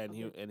confident. yeah, of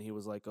it. and he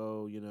was like,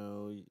 oh,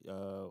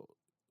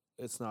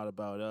 it's not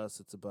about us,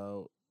 it's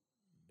about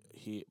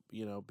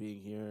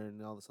being here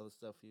and all this other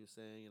stuff he was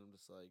saying. And I'm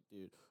just like,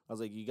 dude, I was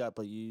like, you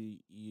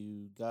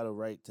got a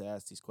right to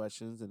ask these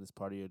questions, and it's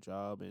part of your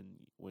job. And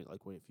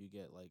if you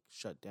get like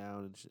shut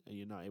down and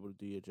you're not able to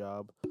do your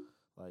job,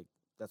 like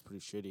that's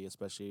pretty shitty,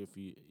 especially if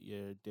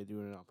they're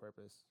doing it on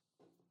purpose.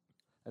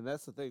 And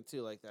that's the thing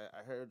too. Like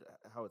I heard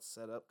how it's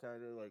set up,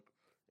 kind of like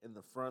in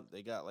the front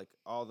they got like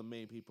all the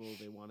main people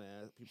they want to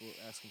ask, people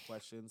asking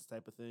questions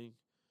type of thing,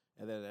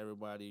 and then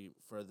everybody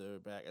further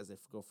back as they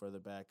go further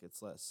back,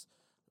 it's less,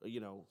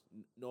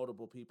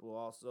 notable people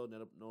also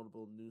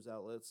notable news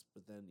outlets.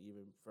 But then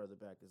even further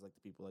back is like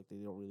the people like they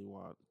don't really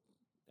want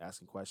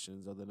asking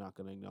questions or they're not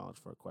going to acknowledge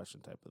for a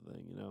question type of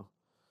thing.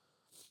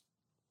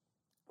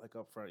 Like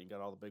up front, you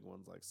got all the big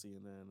ones like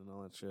CNN and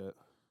all that shit.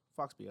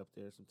 Fox be up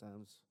there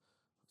sometimes,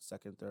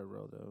 second, third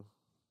row though.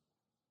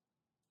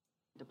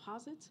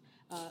 Deposits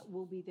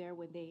will be there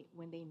when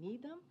they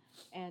need them,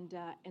 and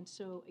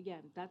so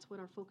again, that's what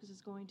our focus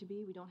is going to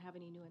be. We don't have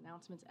any new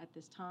announcements at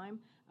this time,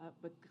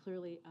 but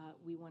clearly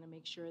we want to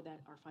make sure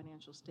that our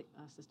financial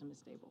system is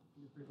stable.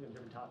 Briefly on a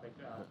different topic,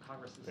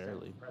 Congress has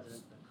Barely. sent the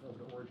President the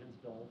COVID origins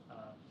bill.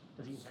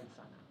 Does he intend to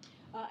sign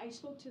that? I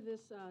spoke to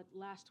this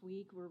last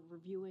week.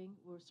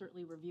 We're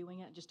certainly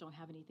reviewing it. Just don't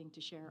have anything to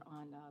share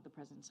on the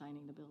President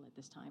signing the bill at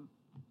this time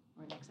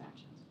or next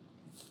actions.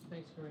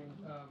 Thanks, Corinne.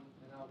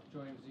 And I'll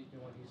join Zeke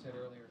in what he said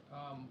earlier.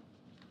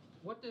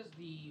 What does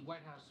the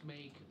White House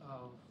make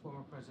of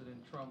former President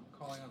Trump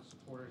calling on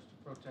supporters to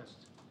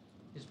protest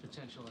his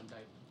potential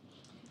indictment?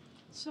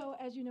 So,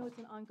 as you know, it's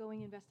an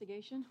ongoing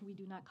investigation. We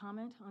do not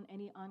comment on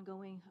any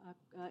ongoing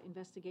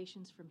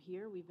investigations from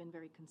here. We've been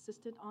very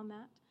consistent on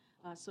that.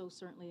 So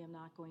certainly I'm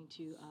not going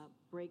to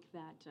break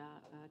that,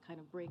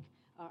 break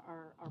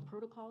our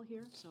protocol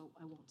here. So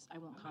I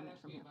won't comment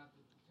from here. I'm not asking about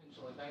the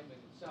potential indictment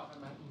itself.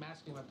 I'm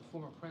asking about the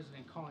former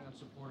president calling on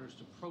supporters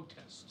to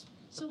protest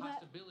the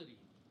possibility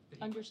that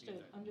he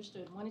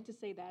Understood. Wanted to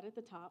say that at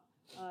the top.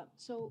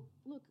 So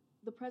look,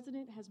 the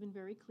president has been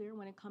very clear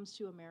when it comes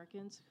to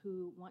Americans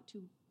who want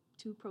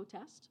to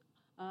protest.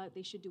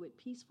 They should do it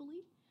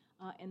peacefully.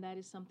 And that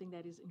is something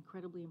that is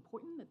incredibly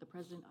important that the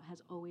president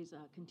has always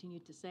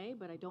continued to say.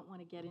 But I don't want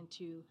to get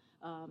into,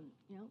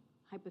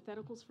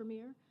 hypotheticals from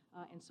here.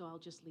 And so I'll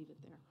just leave it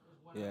there.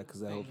 Yeah, because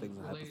that whole thing's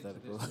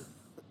hypothetical.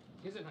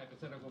 Isn't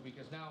hypothetical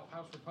because now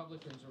House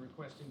Republicans are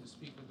requesting to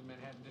speak with the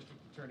Manhattan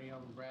District Attorney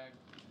Alvin Bragg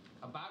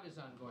about his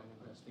ongoing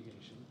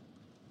investigation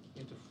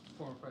into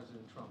former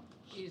President Trump.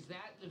 Is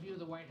that the view of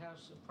the White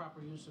House,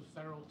 proper use of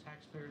federal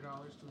taxpayer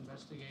dollars to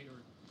investigate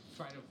or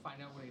try to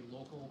find out what a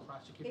local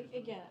prosecutor?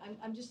 Again,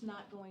 I'm just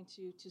not going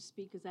to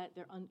speak because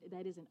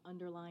that is an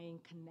underlying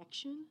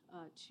connection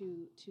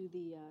to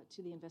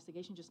the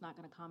investigation. Just not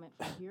going to comment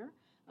from here.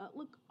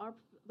 Look,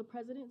 the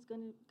president is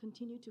going to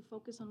continue to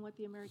focus on what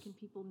the American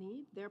people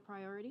need, their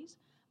priorities.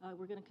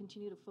 We're going to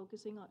continue to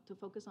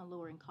focus on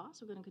lowering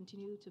costs. We're going to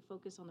continue to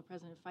focus on the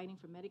president fighting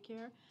for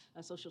Medicare,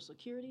 Social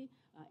Security,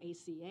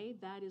 ACA.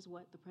 That is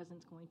what the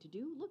president's going to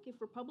do. Look, if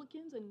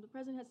Republicans, and the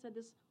president has said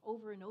this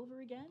over and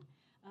over again,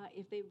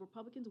 if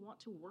Republicans want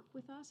to work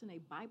with us in a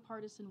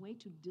bipartisan way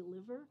to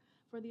deliver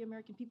for the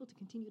American people, to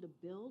continue to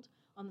build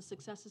on the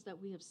successes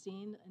that we have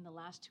seen in the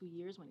last 2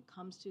 years when it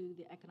comes to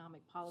the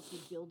economic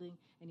policy, building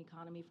an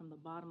economy from the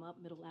bottom up,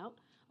 middle out,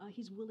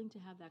 he's willing to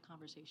have that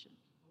conversation.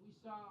 We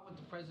saw what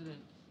the president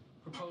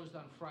proposed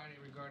on Friday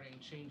regarding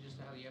changes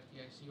to how the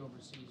FDIC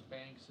oversees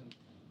banks and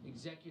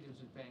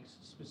executives at banks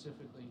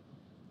specifically.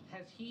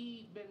 Has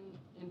he been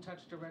in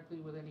touch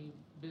directly with any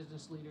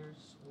business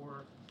leaders,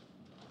 or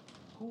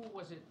who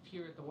was it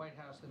here at the White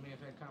House that may have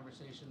had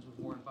conversations with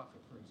Warren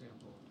Buffett, for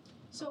example?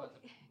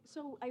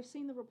 So I've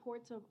seen the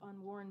reports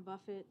on Warren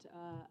Buffett.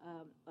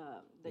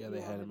 That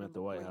they had him at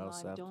the White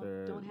House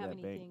after don't have that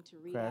anything bank to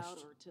read crashed.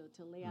 out or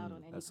to lay out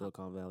on any. That's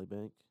Silicon Valley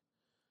Bank.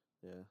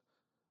 Yeah.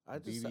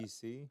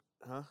 BBC?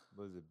 Huh?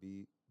 Was it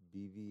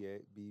BVA?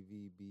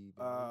 BVB?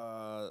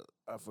 I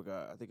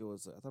forgot. I thought it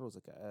was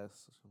like a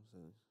S or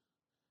something.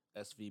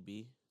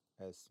 SVB.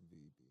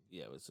 SVB.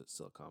 Yeah, it was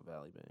Silicon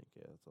Valley Bank.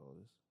 Yeah, that's all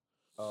it is.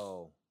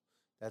 Oh,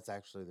 that's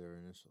actually their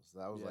initials.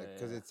 That was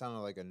because it sounded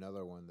like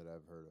another one that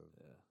I've heard of.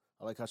 Yeah.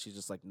 I like how she's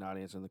just like not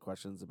answering the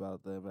questions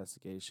about the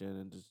investigation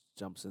and just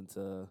jumps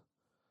into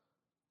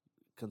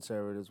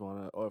conservatives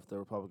or if the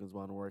Republicans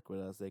want to work with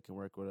us, they can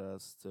work with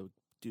us to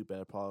do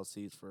better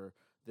policies for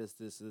this,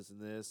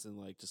 and this, and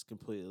like just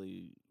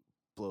completely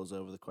blows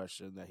over the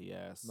question that he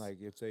asked.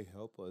 Like, if they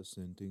help us,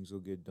 then things will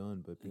get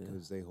done. But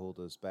because they hold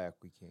us back,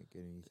 we can't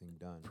get anything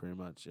done. Pretty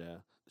much, yeah.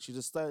 She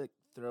just like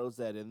throws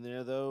that in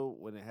there though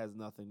when it has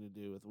nothing to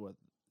do with what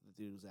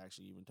the dude was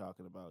actually even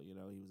talking about.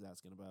 He was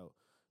asking about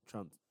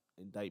Trump's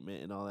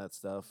indictment and all that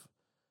stuff.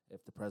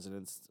 If the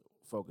president's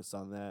focused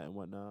on that and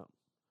whatnot,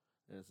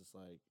 and it's just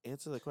like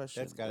answer the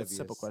question. That's got to be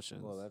simple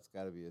questions. Well, that's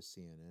got to be a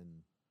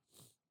CNN.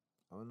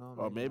 Oh no.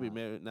 Or maybe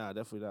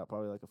definitely not.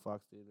 Probably like a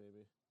Fox dude.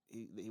 Maybe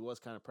he was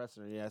kind of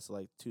pressing her. He asked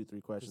like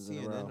 2-3 questions in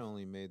a row. CNN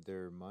only made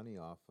their money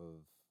off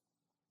of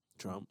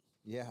Trump.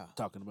 Yeah,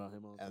 talking about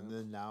him all the time. And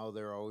then now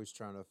they're always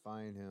trying to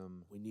find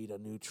him. We need a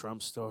new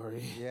Trump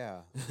story. Yeah,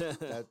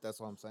 that's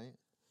what I'm saying.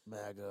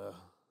 MAGA.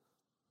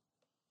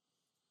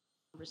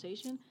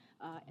 Conversation.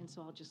 And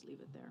so I'll just leave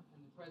it there.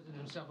 And the president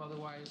himself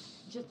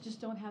otherwise?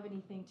 Just don't have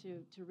anything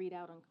to read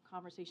out on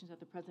conversations that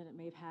the president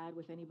may have had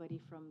with anybody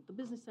from the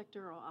business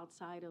sector or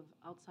outside of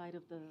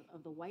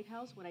the White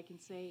House. What I can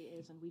say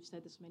is, and we've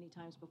said this many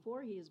times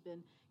before, he has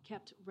been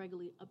kept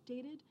regularly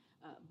updated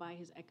by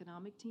his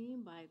economic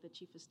team, by the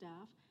chief of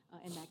staff,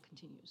 and that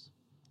continues.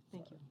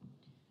 Thank you.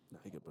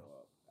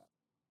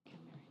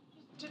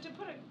 To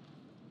put a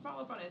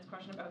follow-up on Ed's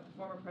question about the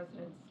former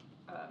president's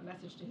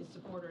message to his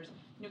supporters,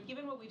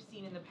 given what we've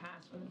seen in the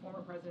past when the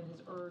former president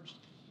has urged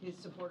his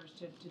supporters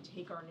to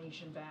take our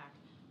nation back,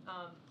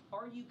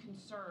 are you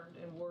concerned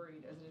and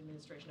worried as an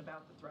administration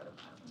about the threat of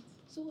violence?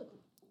 So look,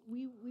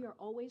 we are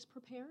always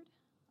prepared.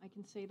 I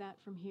can say that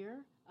from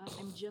here.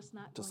 I'm just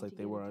not Just going like to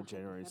they get were into on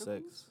January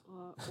hypotheticals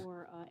 6th.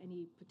 or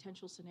any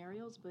potential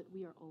scenarios, but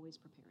we are always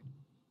prepared.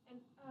 And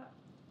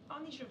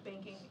on the issue of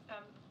banking,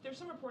 there's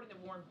some reporting that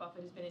Warren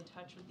Buffett has been in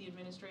touch with the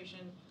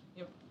administration,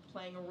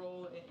 playing a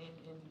role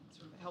in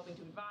sort of helping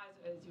to advise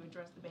as you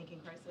address the banking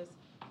crisis.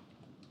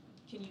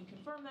 Can you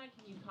confirm that?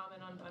 Can you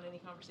comment on any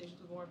conversations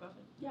with Warren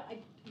Buffett? Yeah, I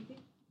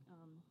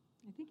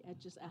think Ed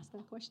just asked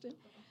that question.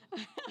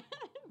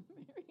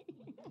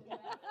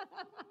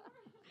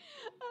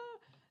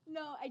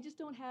 No, I just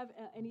don't have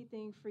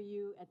anything for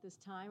you at this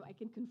time. I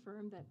can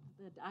confirm that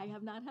I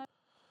have not had.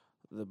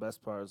 The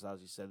best part is,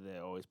 as you said,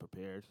 they're always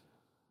prepared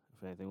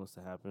if anything was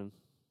to happen.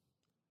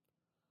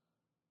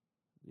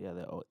 Yeah,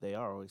 they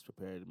are always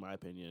prepared, in my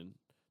opinion,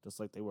 just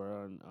like they were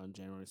on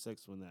January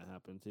 6th when that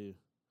happened too,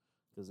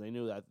 because they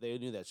knew that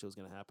shit was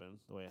gonna happen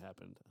the way it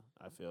happened.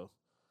 I feel,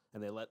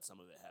 and they let some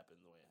of it happen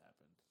the way it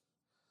happened.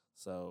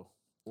 So,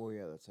 well,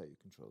 yeah, that's how you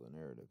control the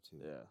narrative too.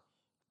 Yeah,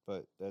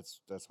 but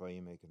that's why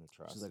you make an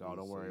atrocity. She's like, oh,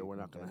 don't worry, so we're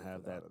not gonna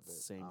have that benefit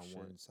same on shit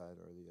one side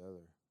or the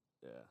other.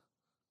 Yeah.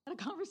 Had a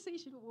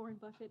conversation with Warren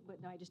Buffett,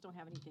 but no, I just don't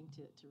have anything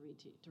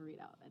to read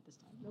out at this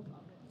time. No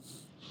problem.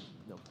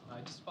 No.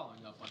 Just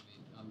following up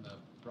on the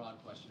broad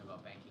question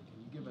about banking,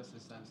 can you give us a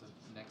sense of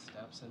next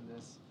steps in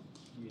this?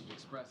 You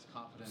expressed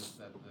confidence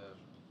that the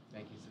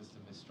banking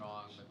system is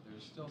strong, but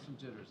there's still some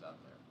jitters out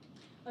there.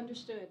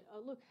 Understood.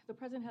 Look, the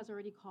president has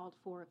already called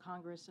for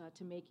Congress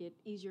to make it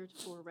easier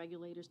for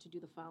regulators to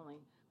do the following: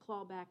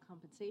 claw back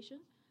compensation,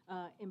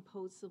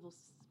 impose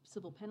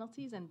civil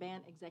penalties, and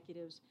ban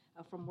executives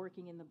from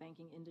working in the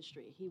banking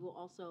industry. He will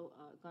also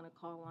going to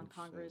call on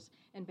Congress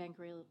and bank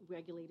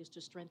regulators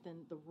to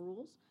strengthen the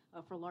rules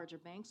for larger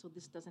banks so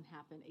this doesn't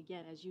happen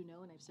again. As you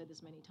know, and I've said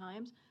this many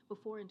times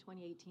before, in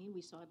 2018,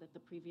 we saw that the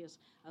previous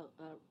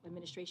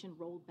administration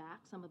rolled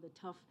back some of the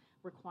tough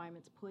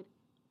requirements put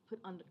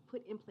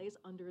in place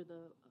under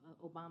the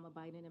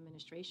Obama-Biden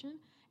administration,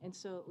 and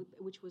so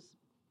which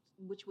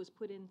was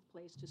put in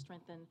place to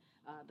strengthen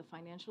the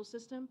financial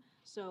system.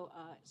 So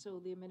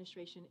the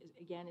administration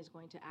is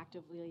going to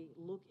actively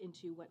look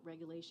into what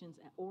regulations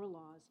or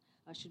laws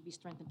should be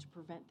strengthened to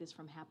prevent this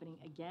from happening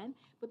again.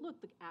 But look,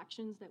 the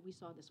actions that we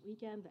saw this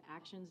weekend, the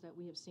actions that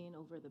we have seen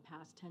over the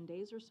past 10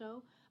 days or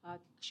so,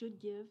 should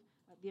give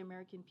the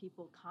American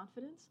people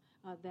confidence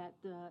that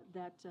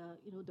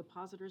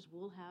depositors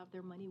will have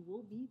their money,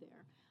 will be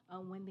there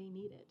when they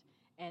need it.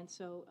 And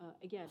so,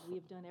 again, we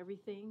have done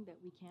everything that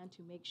we can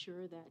to make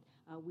sure that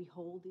we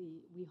hold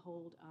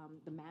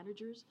the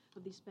managers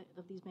of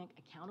these banks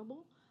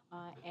accountable,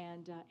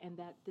 and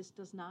that this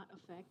does not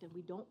affect and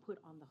we don't put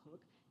on the hook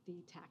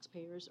the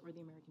taxpayers or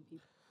the American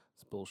people.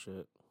 It's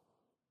bullshit.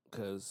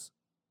 Because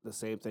the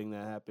same thing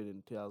that happened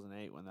in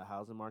 2008 when the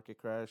housing market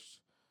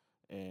crashed,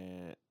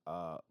 and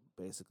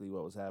basically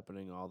what was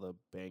happening, all the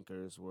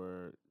bankers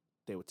were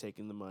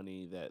taking the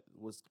money that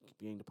was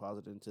being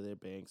deposited into their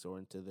banks or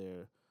into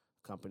their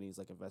companies,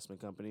 like investment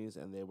companies,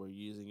 and they were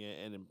using it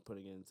and then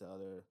putting it into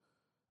other,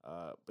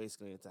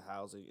 basically into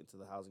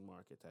the housing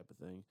market type of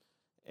thing.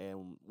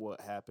 And what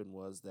happened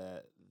was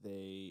that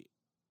they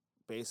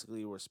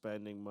basically were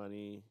spending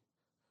money.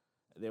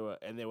 They were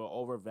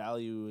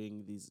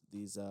overvaluing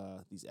these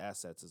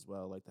assets as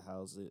well, like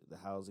the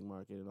housing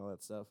market and all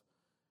that stuff.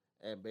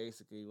 And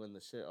basically, when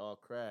the shit all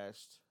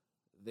crashed,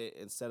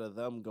 instead of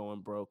them going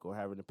broke or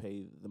having to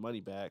pay the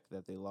money back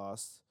that they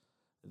lost,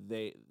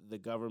 the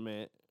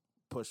government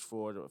pushed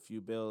forward a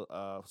few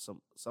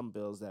some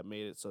bills that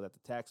made it so that the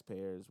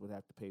taxpayers would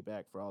have to pay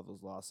back for all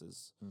those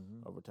losses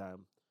over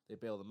time. They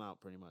bailed them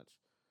out pretty much.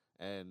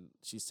 And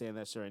she's saying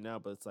that shit right now,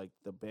 but it's like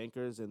the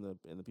bankers and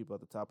the people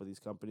at the top of these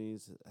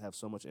companies have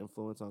so much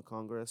influence on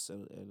Congress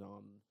and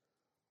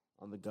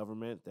on the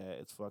government that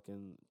it's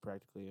fucking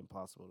practically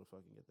impossible to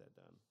fucking get that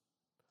done.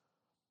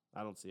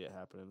 I don't see it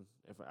happening.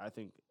 I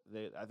think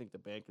the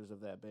bankers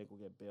of that bank will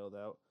get bailed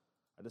out.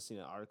 I just seen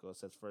an article that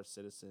says First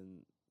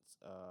Citizen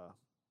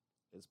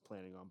is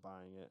planning on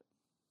buying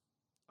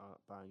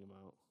them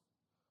out.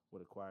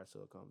 Would acquire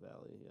Silicon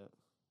Valley,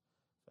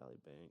 Valley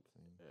Bank.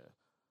 Yeah.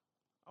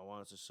 I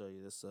wanted to show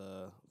you this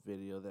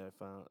video that I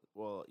found.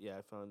 Well, yeah,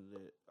 I found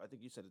it. I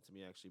think you sent it to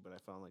me actually, but I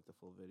found like the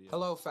full video.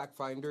 Hello, fact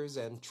finders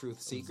and truth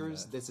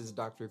seekers. This is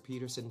Dr.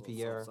 Peterson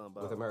Pierre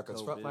with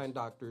America's COVID. Frontline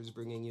Doctors,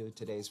 bringing you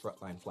today's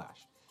Frontline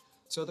Flash.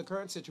 So the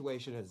current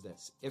situation is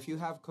this: if you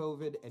have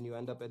COVID and you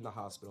end up in the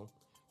hospital,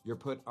 You're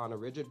put on a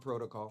rigid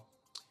protocol,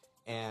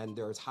 and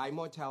there's high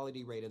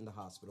mortality rate in the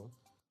hospital.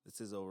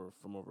 This is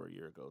from over a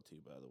year ago too,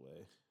 by the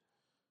way,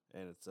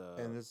 and it's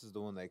and this is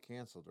the one they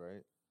canceled,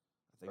 right?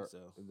 I think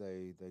so.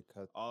 They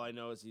cut. All I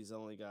know is he's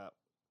only got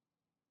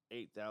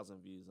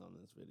 8,000 views on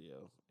this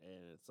video, and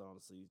it's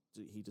honestly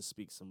he just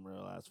speaks some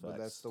real ass facts. But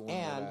that's the one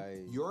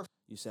And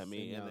you sent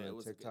me, and it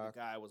was TikTok. the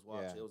guy was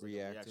watching. It was like a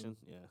reaction.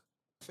 Yeah.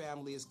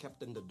 Family is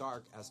kept in the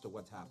dark as to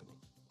what's happening.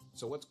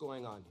 So what's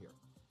going on here?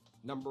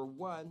 Number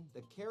one,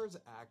 the CARES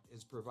Act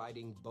is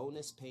providing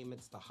bonus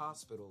payments to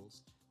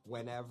hospitals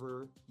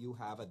whenever you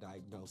have a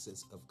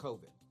diagnosis of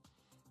COVID.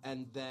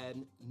 And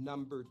then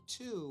number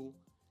two,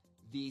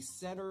 the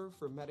Center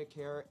for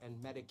Medicare and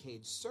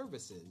Medicaid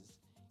Services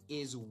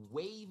is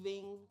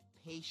waiving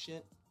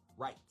patient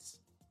rights.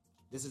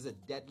 This is a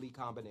deadly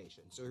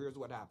combination. So here's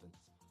what happens.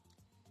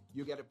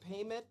 You get a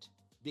payment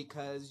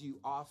because you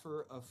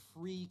offer a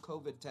free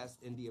COVID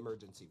test in the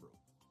emergency room.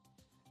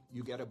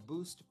 You get a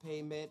boost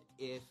payment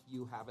if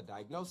you have a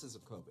diagnosis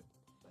of COVID.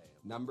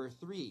 Number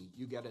three,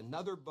 you get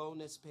another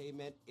bonus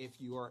payment if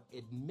you are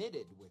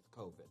admitted with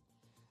COVID.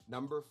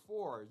 Number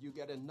four, you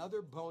get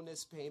another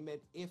bonus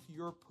payment if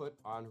you're put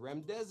on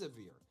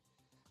remdesivir.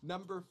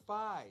 Number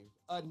five,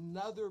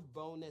 another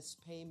bonus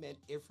payment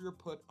if you're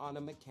put on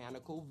a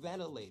mechanical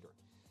ventilator.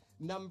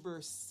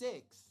 Number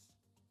six,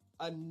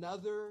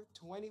 another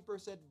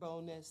 20%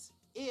 bonus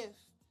if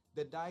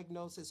the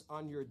diagnosis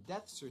on your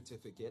death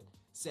certificate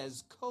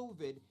says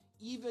COVID,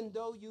 even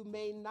though you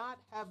may not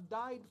have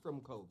died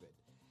from COVID.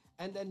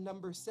 And then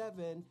number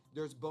seven,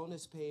 there's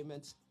bonus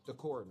payments to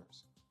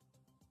coroners.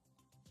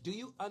 Do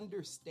you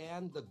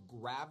understand the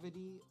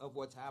gravity of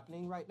what's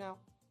happening right now?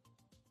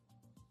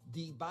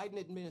 The Biden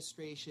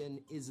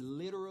administration is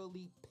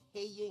literally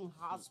paying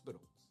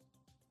hospitals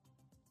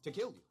to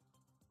kill you.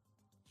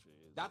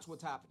 Jesus. That's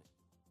what's happening.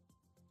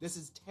 This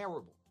is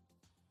terrible.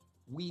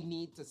 We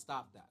need to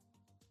stop that.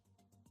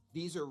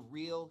 These are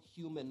real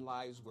human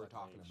lives we're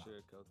talking about.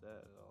 Sugarcoat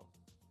that at all.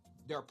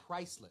 They're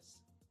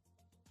priceless.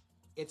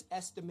 It's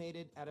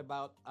estimated at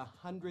about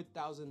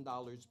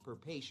 $100,000 per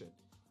patient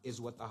is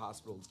what the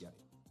hospital is getting.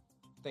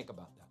 Think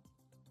about that.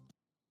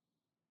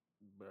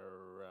 Bro.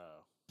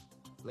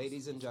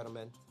 Ladies and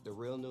gentlemen, the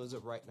real news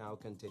of right now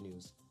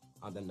continues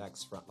on the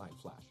next Frontline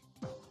Flash.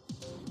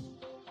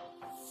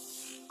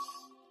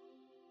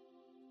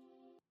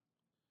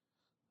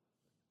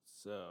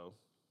 So,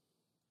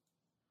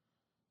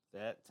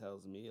 that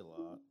tells me a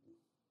lot.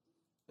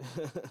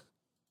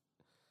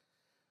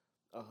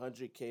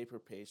 100K per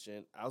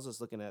patient. I was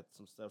just looking at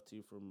some stuff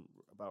too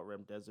about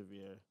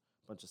remdesivir,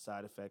 a bunch of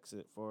side effects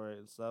for it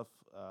and stuff.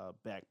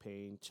 Back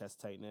pain,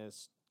 chest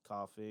tightness,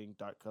 coughing,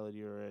 dark colored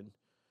urine,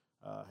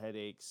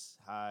 headaches,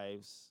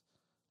 hives,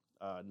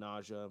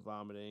 nausea,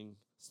 vomiting,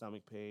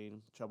 stomach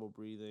pain, trouble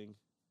breathing.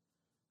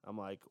 I'm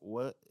like,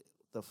 what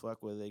the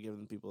fuck were they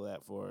giving people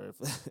that for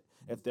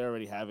if they're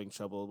already having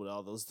trouble with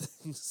all those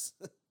things?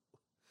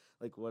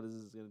 Like, what is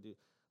this gonna do?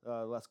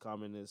 Less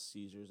common is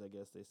seizures, I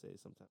guess they say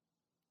sometimes.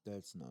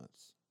 That's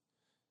nuts.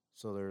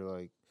 So they're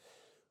like,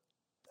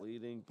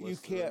 bleeding, you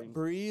can't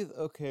breathe?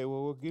 Okay,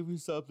 well, we'll give you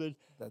something.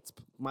 That's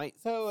might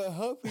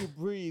help you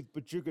breathe,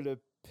 but you're gonna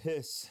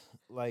piss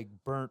like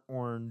burnt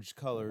orange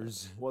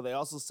colors. Well, they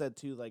also said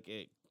too, like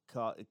it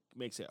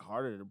makes it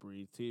harder to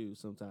breathe too.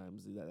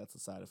 Sometimes that's a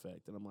side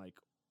effect, and I'm like,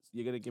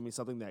 you're gonna give me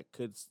something that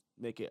could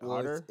make it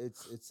harder?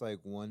 It's like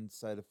one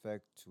side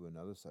effect to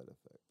another side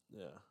effect.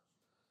 Yeah.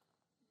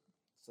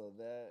 So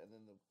that, and then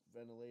the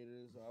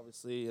ventilators,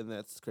 obviously, and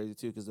that's crazy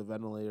too, because the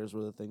ventilators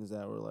were the things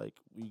that were like,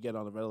 you get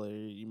on a ventilator,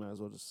 you might as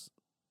well just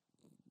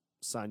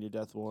sign your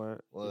death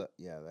warrant. Well,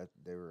 yeah, that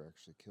they were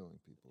actually killing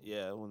people.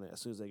 Yeah,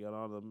 as soon as they got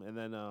on them, and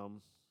then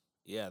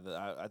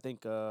I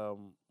think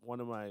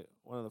one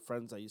of the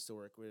friends I used to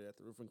work with at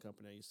the roofing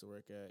company I used to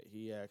work at,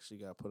 he actually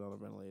got put on a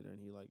ventilator and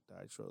he like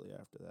died shortly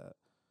after that,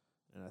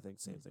 and I think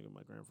same thing with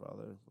my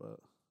grandfather, but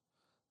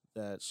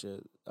that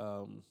shit.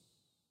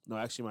 No,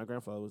 actually, my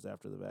grandfather was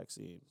after the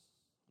vaccine,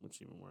 which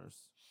is even worse.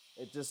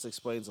 It just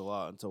explains a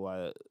lot into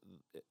why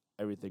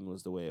everything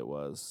was the way it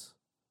was,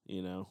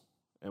 you know,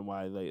 and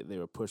why they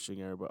were pushing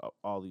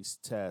all these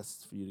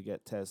tests for you to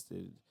get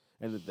tested.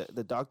 And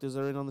the doctors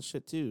are in on the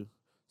shit, too.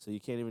 So you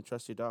can't even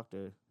trust your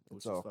doctor.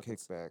 It's all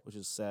kickback. Which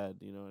is sad,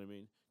 you know what I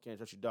mean? Can't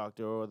trust your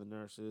doctor or the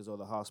nurses or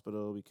the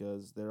hospital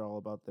because they're all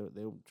about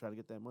they try to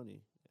get that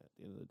money at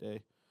the end of the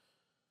day.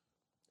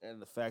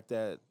 And the fact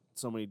that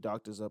so many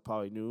doctors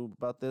probably knew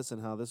about this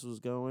and how this was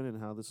going and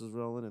how this was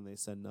rolling, and they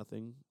said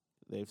nothing.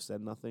 They've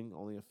said nothing,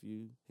 only a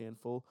few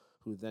handful,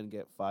 who then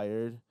get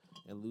fired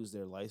and lose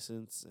their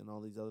license and all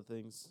these other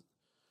things.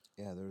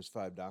 Yeah, there was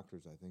 5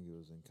 doctors, I think it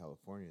was in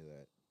California,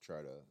 that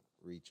try to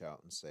reach out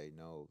and say,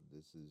 no,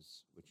 this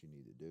is what you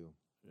need to do.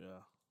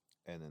 Yeah.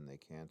 And then they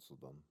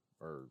canceled them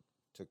or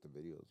took the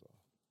videos off.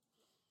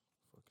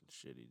 Fucking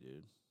shitty,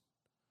 dude.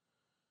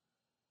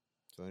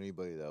 So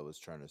anybody that was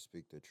trying to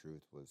speak the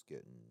truth was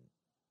getting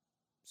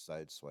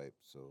sideswiped.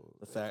 So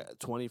the fact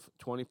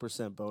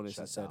 20% bonus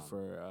he said down.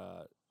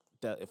 for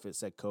if it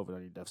said COVID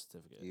on your death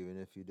certificate, even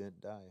if you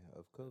didn't die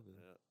of COVID.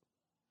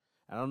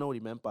 Yeah. I don't know what he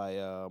meant by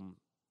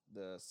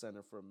the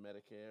Center for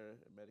Medicare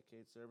and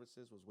Medicaid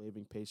Services was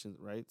waiving patient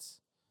rights.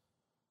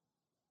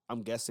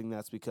 I'm guessing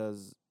that's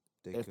because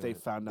if they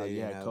found out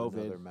you had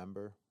COVID,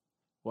 member.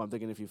 well, I'm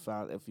thinking if you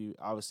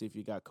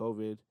got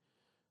COVID,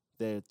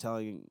 they're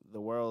telling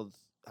the world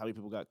how many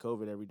people got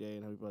COVID every day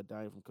and how many people are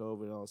dying from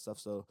COVID and all that stuff.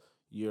 So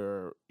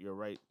your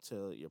right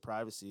to your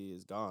privacy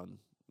is gone.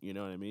 You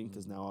know what I mean?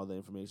 Because now all the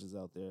information's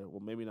out there. Well,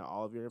 maybe not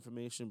all of your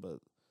information, but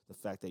the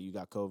fact that you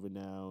got COVID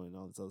now and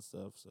all this other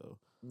stuff. So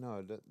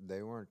no,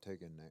 they weren't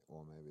taking names.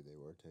 Well, maybe they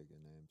were taking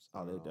names.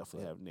 Oh, they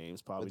definitely have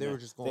names. Probably, but they were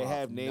just going. They off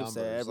have names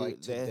numbers. that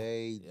like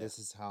today. This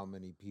is how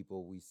many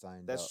people we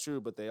signed. That's up. true,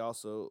 but they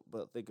also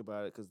think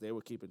about it because they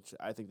were keeping.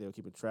 I think they were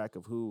keeping track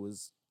of who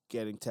was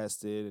getting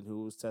tested and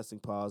who was testing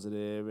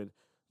positive, and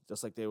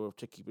just like they were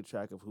keeping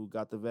track of who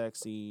got the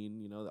vaccine.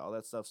 You know, all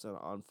that stuff's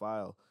on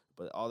file,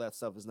 but all that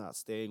stuff is not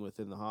staying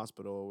within the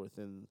hospital or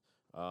within.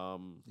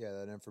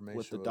 That information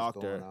with the was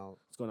doctor. going out.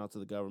 It's going out to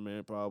the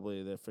government.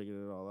 Probably they're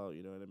figuring it all out.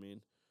 You know what I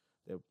mean?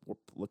 They're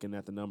looking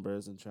at the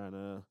numbers and trying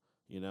to,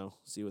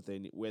 see what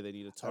where they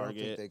need to target. I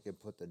don't think they could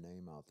put the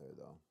name out there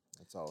though.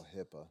 That's all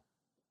HIPAA.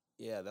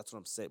 Yeah, that's what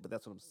I'm saying. But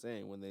that's what I'm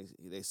saying when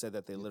they said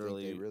that they You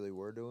literally think they really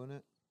were doing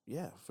it.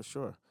 Yeah, for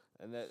sure.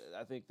 And that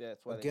I think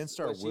that's why against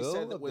our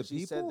will of when the she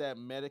people. said that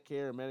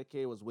Medicare and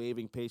Medicaid was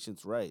waiving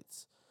patients'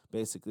 rights,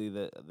 basically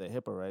the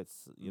HIPAA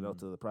rights,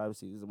 to the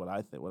privacy. This is what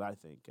I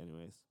think,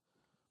 anyways.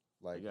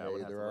 Like, Yeah, I hey,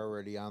 would have to they're look-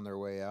 already on their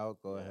way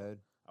out. Go Yeah. ahead.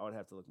 I would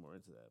have to look more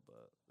into that,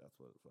 but that's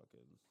what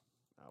fucking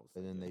I was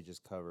And then thinking. they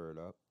just cover it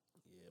up.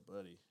 Yeah,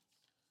 buddy.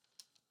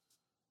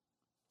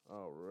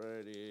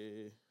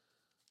 Alrighty.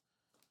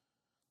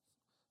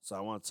 So I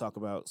want to talk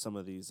about some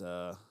of these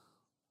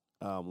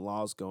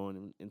laws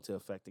going into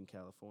effect in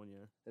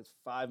California. There's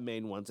 5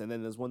 main ones, and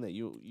then there's one that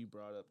you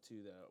brought up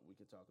too that we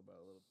could talk about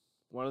a little.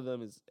 One of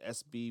them is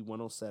SB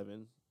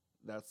 107.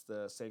 That's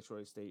the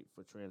sanctuary state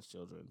for trans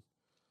children.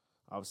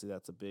 Obviously,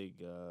 that's a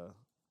big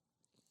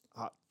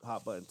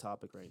hot button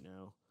topic right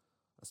now,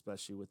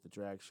 especially with the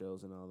drag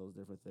shows and all those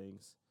different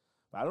things.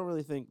 But I don't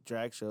really think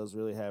drag shows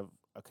really have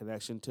a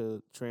connection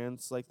to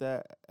trans like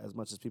that as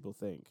much as people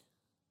think.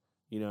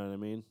 You know what I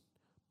mean?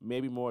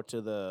 Maybe more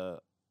to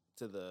the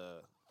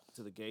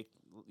gay,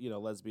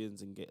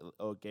 lesbians and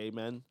gay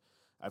men.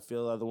 I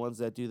feel are the ones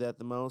that do that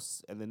the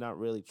most, and they're not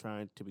really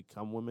trying to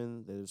become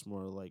women. They're just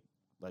more like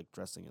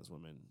dressing as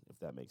women, if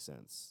that makes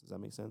sense. Does that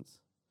make sense?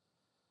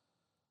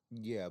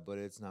 Yeah, but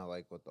it's not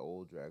like what the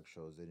old drag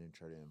shows. They didn't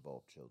try to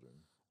involve children.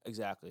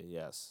 Exactly.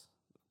 Yes,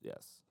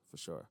 for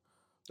sure.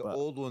 The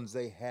old ones,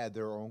 they had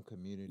their own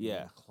community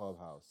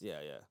clubhouse. Yeah.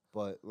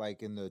 But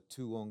like in the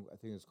Tu Wong, I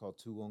think it's called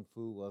Tu Wong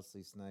Fu,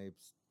 Wesley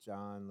Snipes,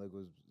 John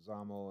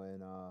Leguizamo,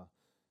 and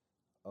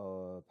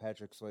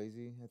Patrick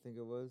Swayze, I think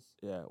it was.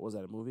 Yeah, was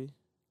that a movie?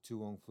 Tu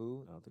Wong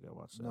Fu? I don't think I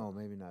watched that. No,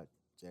 maybe not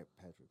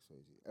Patrick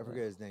Swayze. I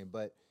forget his name,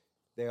 but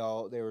they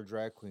were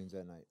drag queens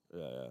that night.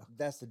 Yeah.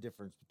 That's the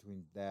difference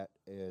between that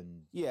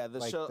and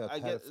the show. I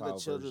get the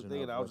pedophile children version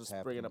thing, of and I was what's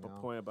just bringing up happening a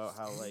now. point about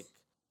how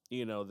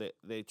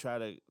they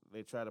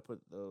try to put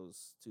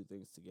those two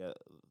things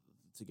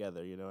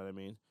together. You know what I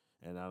mean?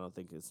 And I don't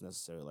think it's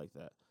necessarily like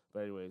that. But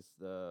anyways,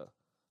 the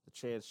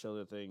trans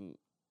children thing,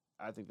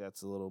 I think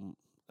that's a little.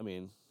 I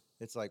mean,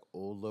 it's like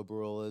old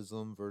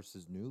liberalism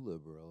versus new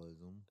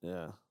liberalism.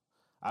 Yeah,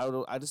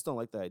 I just don't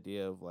like the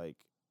idea of like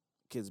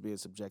kids being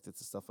subjected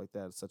to stuff like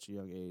that at such a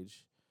young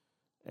age,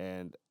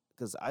 and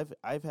because I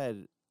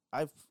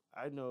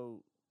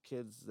know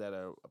kids that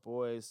are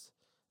boys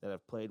that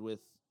have played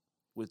with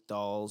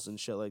dolls and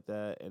shit like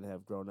that and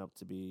have grown up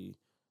to be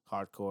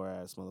hardcore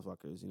ass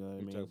motherfuckers. You know what I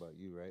You're mean? talking about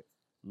you, right?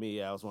 Me,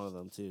 yeah, I was one of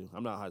them too.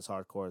 I'm not as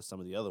hardcore as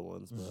some of the other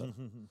ones, but you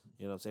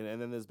know what I'm saying.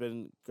 And then there's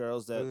been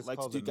girls But that it's like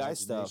to called do guy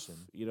stuff.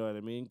 imagination. You know what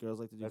I mean? Girls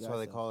like to do. That's guy why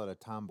they stuff. call it a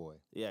tomboy.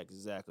 Yeah,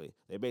 exactly.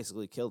 They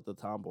basically killed the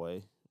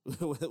tomboy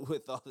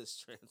with all this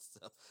trans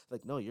stuff.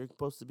 Like, no, you're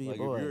supposed to be Like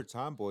a boy. if you're a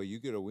tomboy, you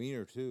get a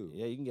wiener too.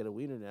 Yeah, you can get a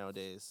wiener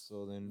nowadays.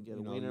 So then get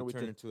you a know, wiener. you We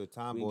turn can- into a we can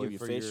tomboy give you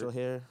for facial your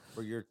hair.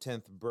 For your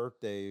 10th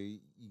birthday,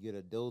 you get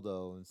a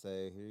dildo and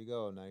say, "Here you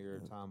go. Now you're a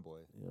tomboy."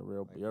 You're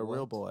Like, a real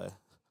what? boy.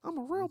 I'm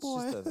a real It's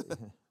boy. just a,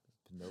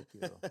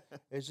 Pinocchio.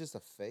 It's just a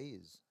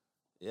phase.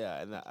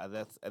 Yeah,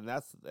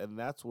 and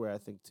that's where I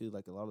think too,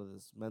 like a lot of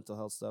this mental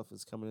health stuff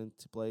is coming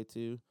into play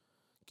too.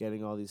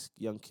 Getting all these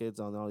young kids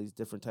on all these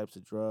different types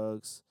of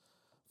drugs,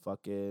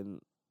 fucking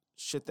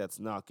shit that's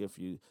not good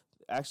for you.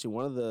 Actually,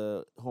 one of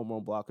the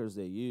hormone blockers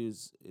they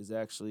use is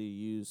actually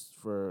used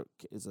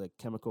is like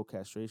chemical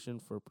castration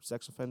for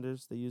sex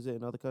offenders. They use it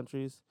in other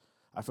countries.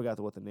 I forgot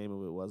what the name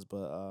of it was,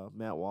 but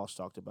Matt Walsh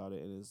talked about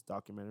it in his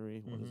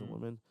documentary, What is a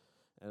Woman?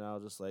 And I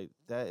was just like,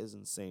 that is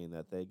insane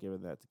that they're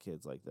giving that to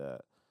kids like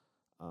that.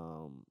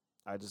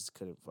 I just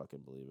couldn't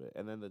fucking believe it.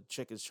 And then the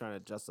chick is trying to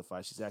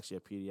justify. She's actually a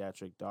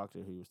pediatric doctor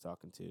who he was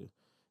talking to.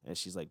 And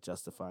she's like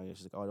justifying it.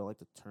 She's like, oh, I don't like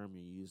the term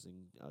you're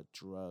using,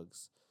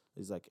 drugs.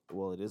 He's like,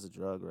 well, it is a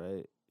drug,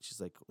 right?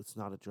 She's like, it's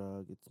not a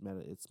drug. It's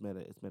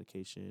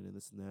medication and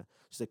this and that.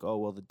 She's like, oh,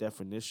 well, the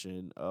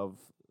definition of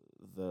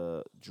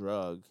the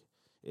drug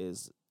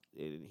is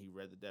and he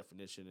read the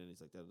definition, and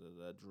he's like,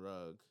 "Da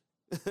drug,"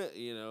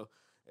 you know.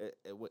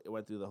 It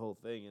went through the whole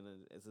thing, and then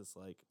it's just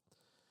like,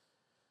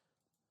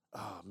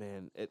 oh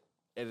man, and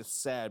it's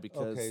sad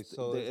because Okay,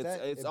 so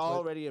it's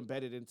already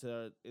embedded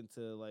into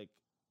like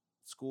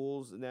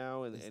schools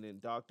now and in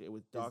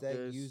with doctors.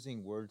 Is that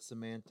using word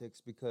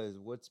semantics? Because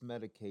what's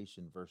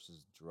medication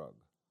versus drug?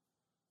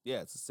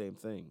 Yeah, it's the same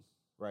thing.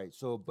 Right.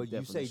 So, but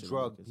you say Definition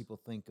drug, is- people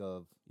think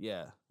of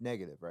Yeah,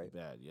 negative, right?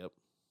 bad. Yep.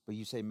 But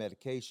you say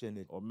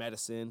medication, Or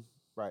medicine.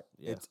 right?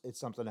 Yeah. It's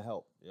something to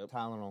help. Yep.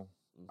 Tylenol,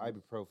 Mhm.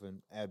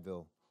 ibuprofen,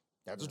 Advil.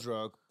 That's Yeah. a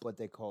drug, but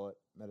they call it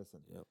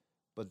medicine. Yep.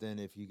 But then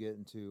if you get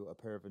into a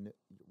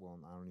well,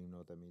 I don't even know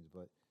what that means,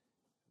 but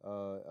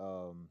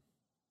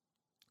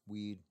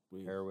weed,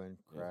 Weed, heroin,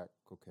 yeah. crack,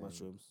 cocaine,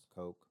 Mushrooms.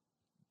 coke,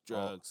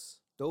 Drugs.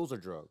 those are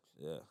drugs.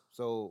 Yeah.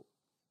 So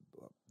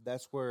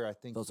that's where I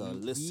think Those are he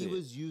illicit.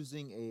 was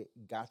using a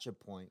gotcha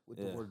point with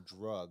the Yeah. word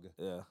drug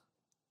Yeah.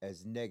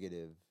 as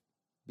negative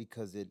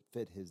because it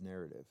fit his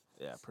narrative.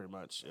 Yeah. Pretty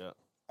much. Yeah.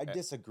 I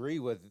disagree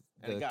with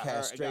And the it got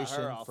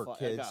castration her all for It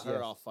kids. got her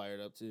yes. all fired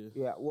up too.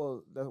 Yeah,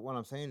 well, that's what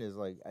I'm saying is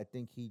like I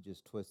think he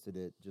just twisted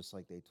it just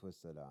like they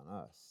twisted on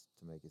us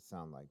to make it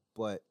sound like.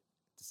 But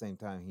at the same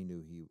time, he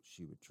knew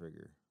she would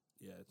trigger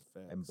Yeah. It's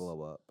facts. and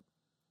blow up.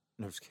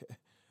 No, I'm just kidding.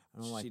 I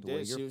don't like She the way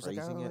did. you're She was like, I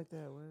phrasing don't it. like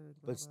that word.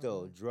 blah, But blah, still,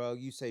 blah. drug.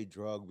 You say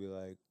drug, be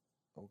like,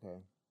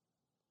 okay.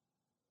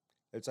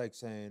 It's like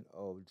saying,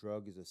 oh,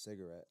 drug is a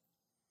cigarette.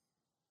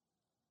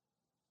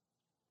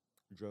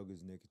 Drug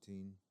is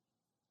nicotine.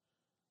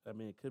 I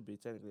mean, it could be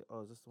technically.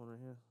 Oh, is this the one right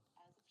here?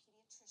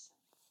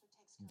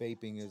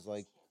 Vaping is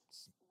like,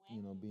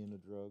 being a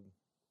drug.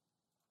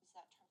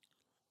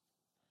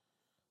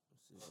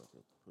 Let's see if I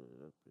can put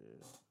it up here.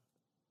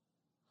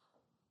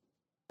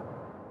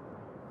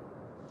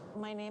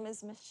 My name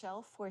is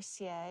Michelle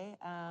Forcier,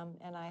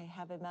 and I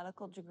have a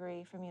medical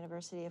degree from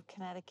University of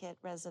Connecticut,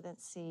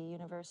 residency,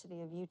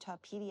 University of Utah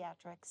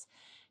Pediatrics,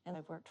 and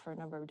I've worked for a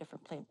number of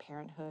different Planned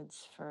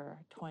Parenthoods for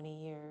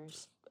 20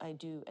 years. I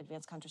do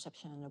advanced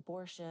contraception and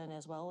abortion,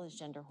 as well as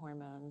gender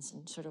hormones,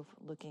 and sort of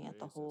looking at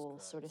the whole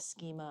sort of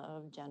schema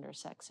of gender,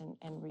 sex,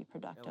 and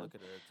reproductive look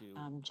at her,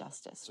 too.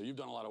 Justice. So you've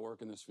done a lot of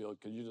work in this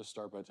field. Could you just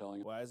start by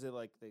telling? Why is it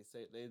like they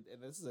say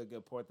and this is a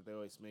good point that they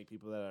always make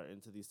people that are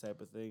into these type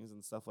of things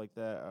and stuff like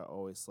that are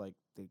always like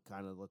they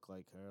kind of look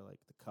like her, like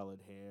the colored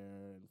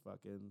hair and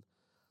fucking.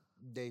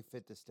 They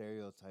fit the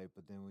stereotype,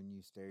 but then when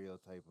you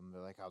stereotype them,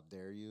 they're like, "How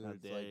dare you?" How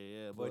It's dare like, you,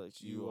 yeah, but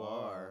but you you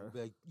are. are.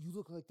 Be like, you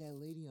look like that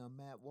lady on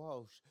Matt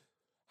Walsh.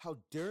 How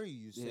dare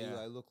you say Yeah.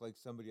 I look like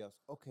somebody else?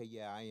 Okay,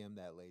 yeah, I am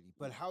that lady,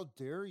 but how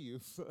dare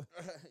you?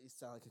 You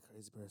sound like a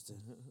crazy person.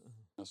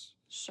 Yes.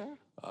 Sure.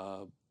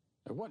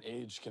 At what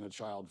age can a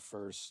child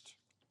first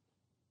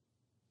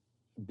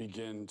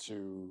begin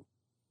to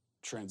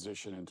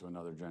transition into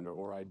another gender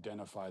or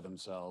identify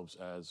themselves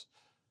as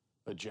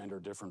a gender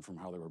different from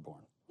how they were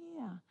born?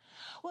 Yeah.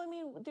 Well, I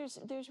mean,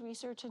 there's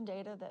research and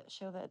data that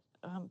show that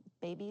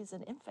babies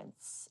and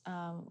infants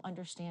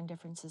understand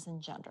differences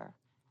in gender.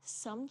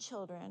 Some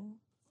children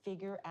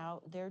figure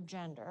out their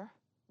gender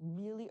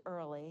really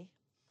early,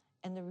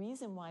 and the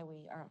reason why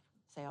we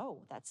say,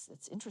 oh,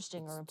 it's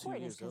interesting or It's 2 important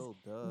is years because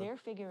old, duh. they're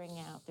figuring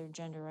out their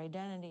gender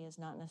identity is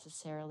not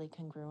necessarily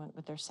congruent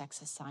with their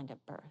sex assigned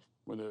at birth.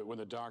 When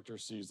the doctor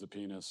sees the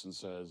penis and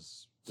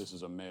says this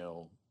is a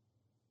male,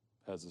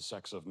 has the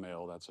sex of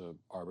male, that's an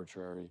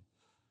arbitrary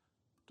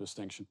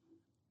distinction.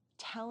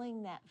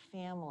 Telling that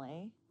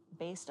family,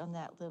 based on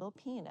that little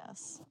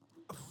penis,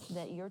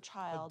 that your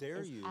child dare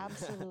is you.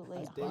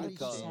 absolutely How dare you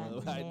call them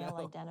 100% that? I male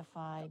know.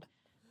 identified,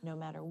 no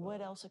matter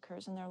what else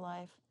occurs in their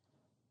life,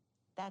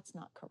 that's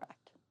not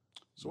correct.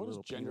 So what does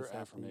Little gender penis, that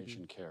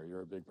affirmation baby. care?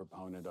 You're a big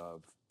proponent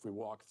of. If we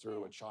walk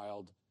through, a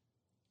child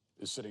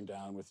is sitting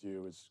down with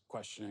you, is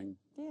questioning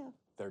Yeah.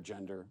 their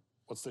gender.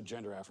 What's the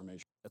gender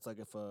affirmation? It's like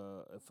if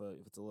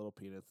it's a little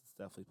penis, it's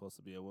definitely supposed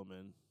to be a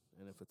woman,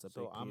 and if it's a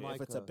So big I'm penis, like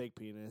if it's a- a big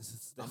penis,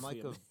 it's I'm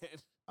definitely like a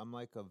man. I'm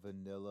like a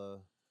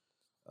vanilla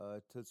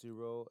Tootsie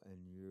Roll,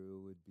 and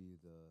you would be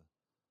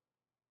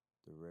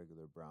the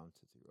regular brown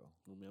Tootsie Roll.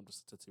 I mean, I'm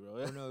just a Tootsie Roll.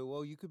 Or no,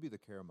 well, you could be the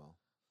caramel.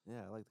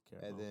 Yeah, I like the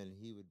caramel. And then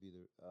he would be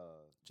the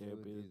Jay Jay would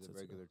would be be the the Tootsie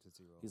regular Roll.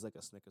 Tootsie Roll. He's like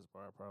a Snickers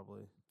bar,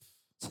 probably.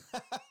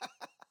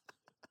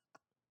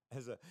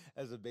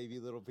 as a baby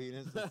little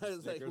penis. It's it's a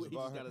like, Snickers he's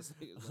bar. got a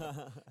Snickers bar.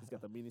 He's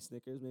got the mini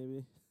Snickers,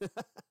 maybe.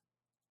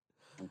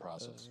 In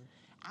process.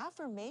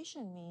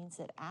 Affirmation means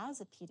that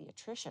as a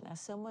pediatrician, as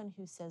someone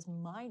who says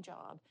my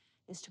job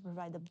is to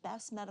provide the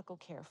best medical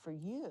care for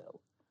you,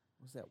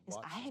 What's that is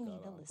watch I he's need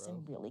got to on, listen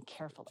bro? really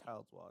carefully.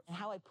 Child's watch. And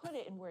how I put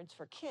it in words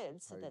for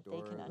kids so that they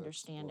Door, can the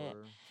understand it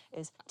door,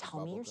 is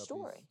tell me bubble your guppies.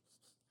 story.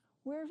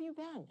 Where have you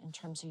been in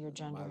terms of your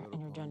gender Little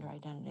and your gender Pony.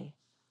 identity?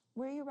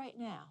 Where are you right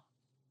now?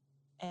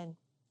 And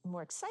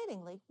more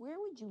excitingly, where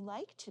would you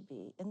like to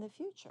be in the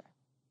future?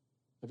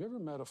 Have you ever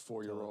met a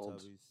 4-year-old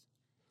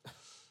Teletubbies.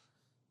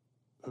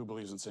 who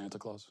believes in Santa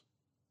Claus?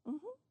 Mm-hmm.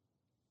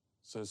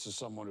 So this is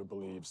someone who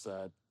believes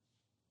that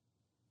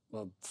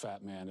a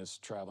fat man is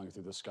traveling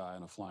through the sky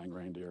on a flying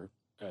reindeer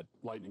at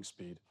lightning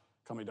speed,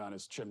 coming down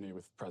his chimney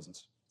with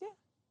presents. Yeah.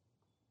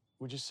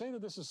 Would you say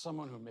that this is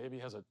someone who maybe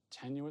has a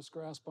tenuous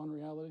grasp on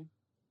reality?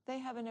 They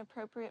have an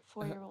appropriate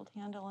 4-year-old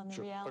handle on the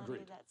Sure, reality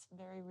agreed. that's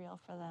very real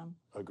for them.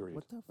 Agreed.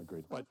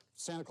 Agreed. But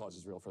Santa Claus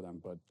is real for them,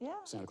 but Yeah.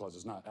 Santa Claus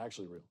is not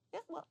actually real. Yeah,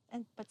 well,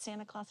 but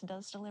Santa Claus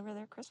does deliver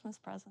their Christmas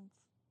presents.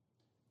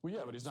 Well,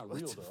 yeah, but he's not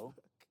real, though.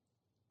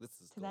 This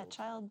is To that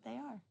child, they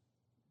are.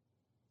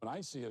 When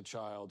I see a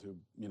child who,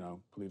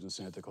 believes in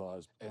Santa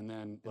Claus, and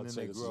then, let's then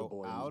say they this is a grow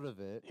boy, and out of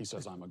it. he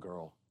says, I'm a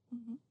girl.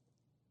 Mhm.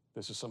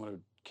 This is someone who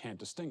can't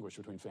distinguish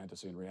between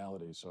fantasy and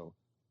reality, so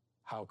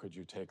how could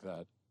you take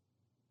that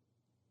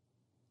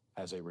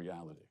as a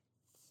reality?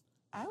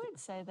 I would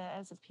say that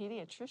as a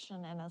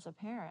pediatrician and as a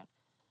parent,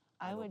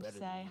 I know would better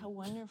than say you. how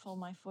wonderful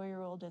my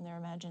 4-year-old and their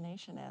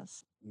imagination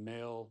is.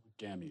 Male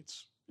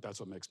gametes.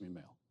 That's what makes me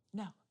male.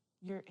 No,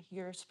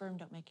 your sperm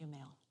don't make you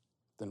male.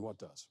 Then what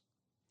does?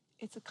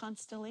 It's a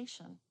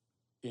constellation.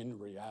 In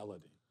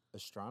reality.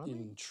 Astronomy?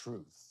 In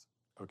truth.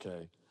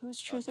 Okay. Whose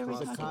truth are we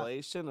talking about?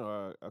 Constellation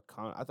or a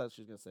con? I thought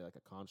she was gonna say like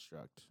a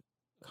construct.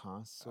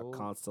 Constellation.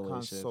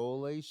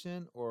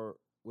 Consolation, or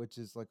which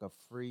is like a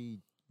free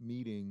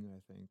meeting, I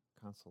think.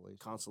 Consolation.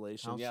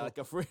 Constellation. Yeah, like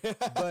a free.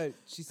 But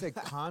she said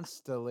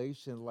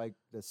constellation, like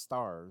the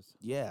stars.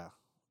 Yeah,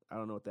 I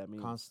don't know what that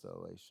means.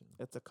 Constellation.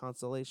 It's a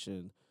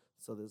constellation.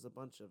 So there's a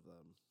bunch of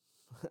them.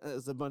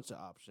 There's a bunch of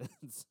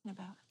options.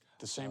 About.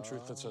 The same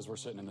truth that says we're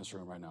sitting in this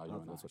room right now, you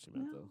and I. That's what she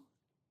meant, No. though.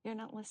 You're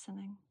not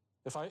listening.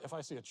 If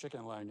I see a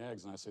chicken laying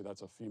eggs and I say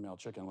that's a female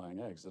chicken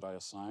laying eggs, did I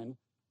assign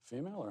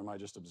female, or am I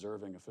just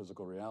observing a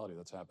physical reality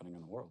that's happening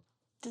in the world?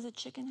 Does a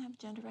chicken have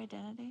gender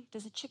identity?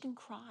 Does a chicken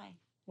cry?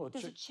 Well,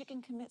 Does a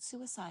chicken commit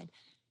suicide?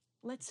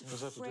 Let's What does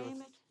that have to do frame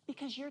with- it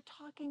because you're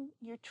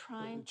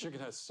trying The chicken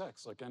has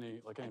sex like any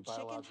a chicken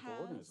biological has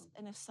organism.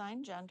 an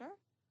assigned gender,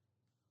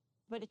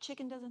 but a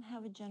chicken doesn't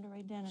have a gender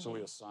identity. So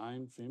we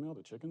assign female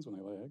to chickens when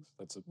they lay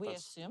eggs? We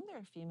that's assume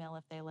they're female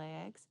if they lay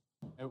eggs.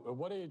 At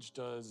what age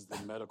does the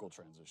medical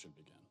transition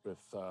begin with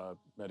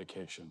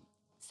medication?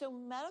 So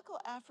medical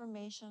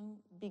affirmation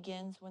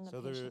begins when the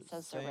So patient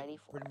says they're ready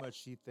for pretty it. much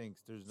she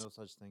thinks there's no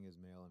such thing as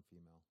male and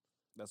female.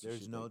 That's what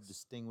There's she no thinks.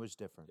 distinguished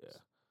difference. Yeah,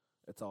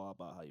 it's all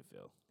about how you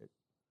feel.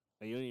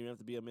 And you don't even have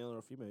to be a male or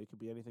a female. You could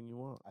be anything you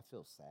want. I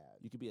feel sad.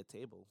 You could be a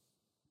table.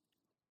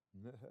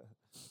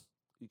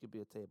 You could be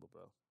a table,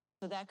 bro.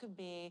 So that could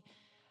be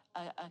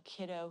a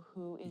kiddo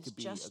who is could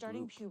be just a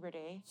starting group.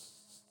 puberty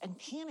and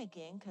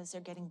panicking because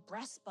they're getting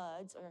breast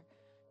buds or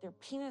their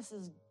penis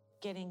is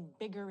getting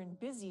bigger and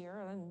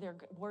busier and they're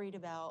worried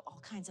about all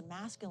kinds of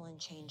masculine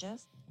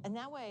changes. And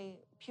that way,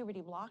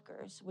 puberty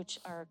blockers, which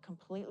are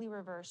completely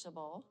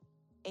reversible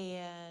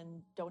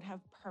and don't have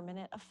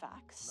permanent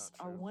effects,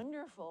 are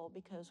wonderful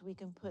because we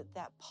can put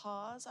that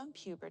pause on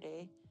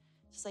puberty.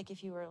 Just like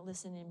if you were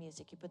listening to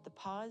music, you put the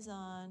pause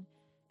on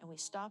and we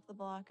stop the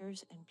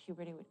blockers and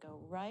puberty would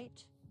go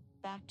right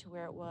back to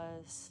where it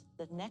was.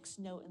 The next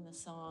note in the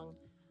song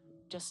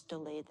just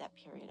delayed that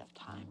period of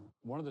time.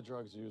 One of the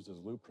drugs used is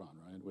Lupron,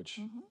 right? Which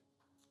Mm-hmm.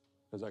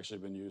 has actually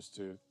been used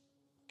to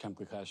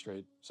chemically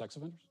castrate sex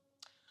offenders.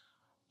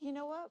 You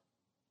know what?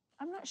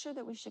 I'm not sure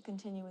that we should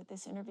continue with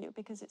this interview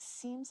because it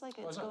seems like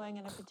Why it's not? going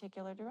in a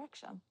particular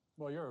direction.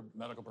 Well, you're a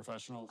medical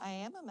professional, I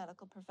am a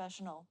medical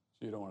professional.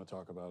 so you don't want to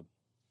talk about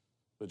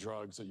the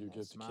drugs that you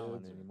give to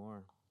smiling kids.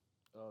 anymore.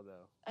 Oh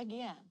no.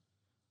 Again,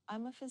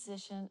 I'm a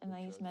physician and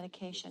I use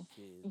medication.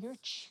 You're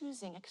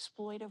choosing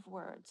exploitive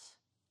words.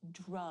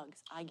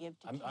 Drugs I give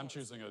to kids. I'm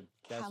choosing a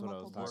That's what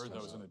I was Chemical talking word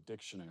that was in about. a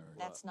dictionary.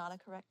 That's not a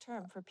correct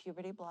term for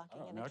puberty blocking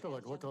I in a could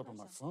look it transgender up on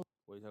my person. phone.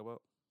 What are you talking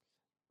about?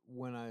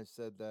 When I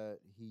said that,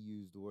 he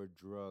used the word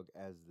drug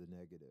as the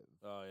negative.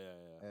 Oh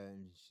yeah.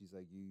 And she's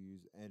like, you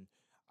use, and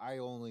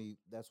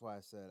that's why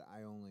I said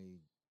I only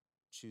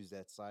choose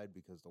that side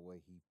because the way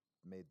he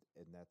made,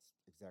 and that's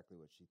exactly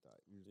what she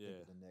thought. You think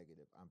Yeah. of the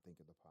negative, I'm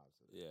thinking the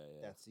positive.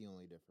 Yeah. That's the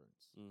only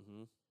difference.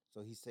 Mm-hmm.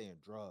 So he's saying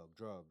drug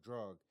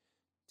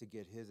to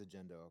get his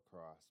agenda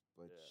across,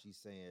 but she's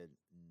saying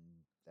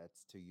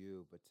that's to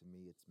you, but to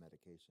me it's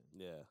medication.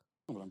 Yeah.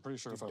 But I'm pretty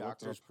sure Do if I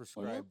looked it doctors up,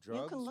 prescribe You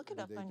drugs? can look or it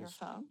do up they on your just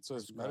phone. it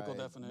says medical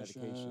prescribe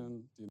definition.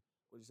 medication?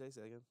 What'd you say?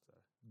 Say again. Sorry.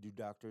 Do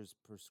doctors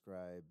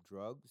prescribe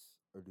drugs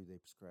or do they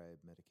prescribe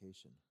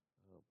medication?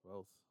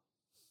 Both.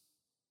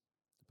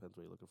 Depends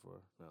what you're looking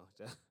for.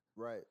 No.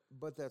 Right,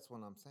 but that's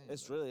what I'm saying.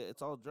 It's though. really,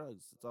 it's all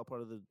drugs. It's all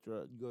part of the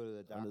drug. You go to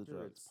the under the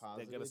doctor, it's drugs.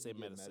 positive. They gotta say you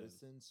get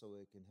medicine. so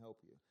it can help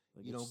you.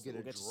 Like You don't get a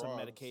we'll get you drug some so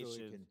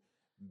medication. it can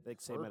They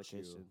say hurt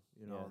medication.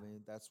 You know what I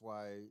mean? That's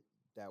why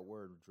that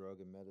word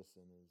drug and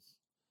medicine is.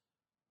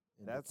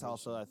 That's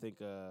also, I indication.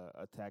 think,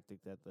 a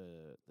tactic that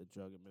the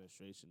drug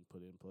administration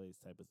put in place,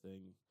 type of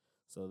thing,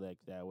 so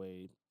that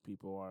way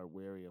people are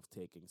wary of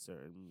taking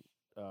certain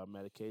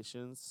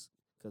medications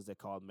because they're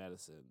called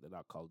medicine. They're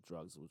not called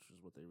drugs, which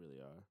is what they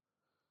really are.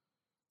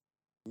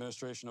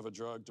 Administration of a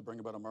drug to bring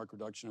about a marked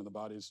reduction in the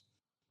body's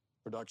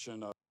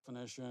production of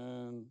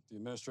definition. The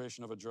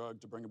administration of a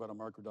drug to bring about a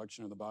marked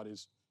reduction in the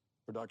body's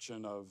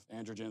production of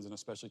androgens and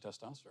especially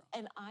testosterone.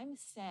 And I'm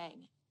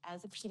saying,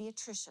 as a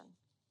pediatrician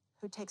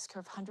who takes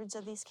care of hundreds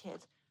of these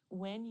kids,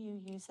 when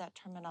you use that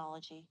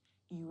terminology,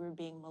 you are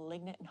being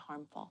malignant and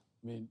harmful.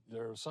 I mean,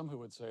 there are some who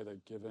would say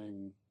that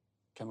giving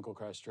chemical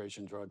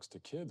castration drugs to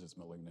kids is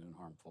malignant and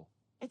harmful.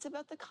 It's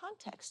about the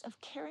context of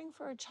caring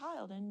for a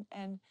child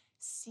and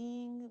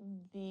seeing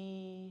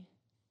the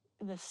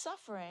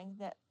suffering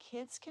that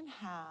kids can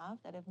have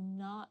that have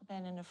not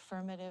been in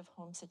affirmative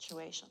home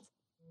situations.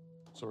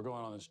 So we're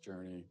going on this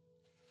journey.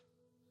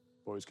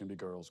 Boys can be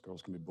girls,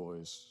 girls can be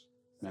boys.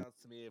 Sounds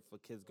to me if a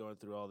kid's going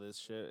through all this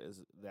shit,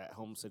 is that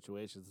home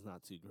situation's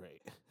not too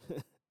great.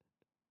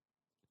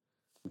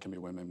 It can be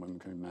women, women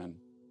can be men.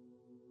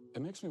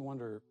 It makes me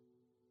wonder,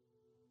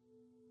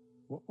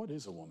 what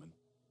is a woman?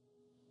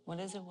 What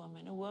is a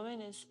woman? A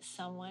woman is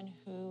someone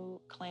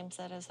who claims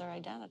that as their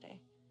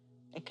identity.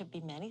 It could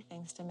be many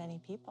things to many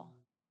people.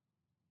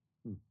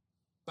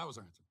 That was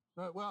our answer.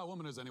 Well, a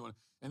woman is anyone.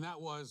 And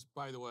that was,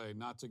 by the way,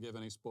 not to give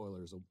any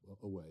spoilers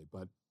away,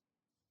 but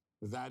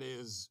that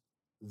is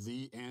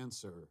the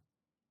answer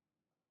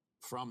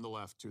from the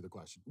left to the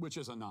question, which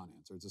is a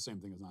non-answer. It's the same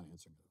thing as not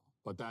answering at all.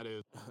 But that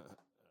is...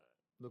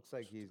 Looks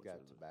like he's got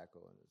tobacco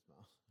in his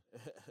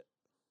mouth.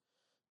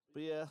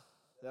 But yeah,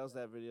 that was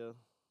that video.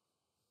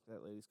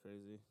 That lady's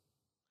crazy.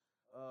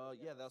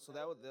 Yeah, that's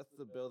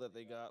the bill that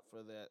they got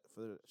for that.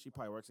 She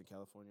probably works in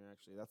California,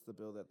 actually. That's the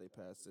bill that they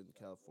passed in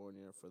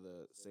California for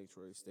the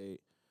sanctuary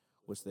state,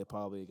 which they're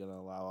probably going to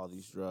allow all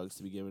these drugs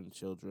to be given to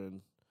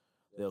children.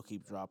 They'll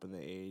keep dropping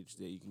the age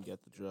that you can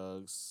get the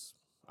drugs.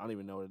 I don't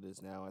even know what it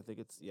is now. I think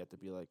you have to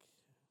be like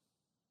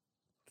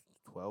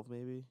 12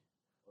 maybe?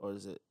 Or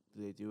do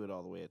they do it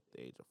all the way at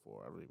the age of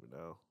 4? I don't even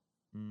know.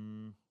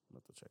 I'm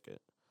have to check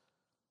it.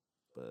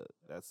 But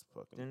that's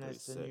fucking Didn't I pretty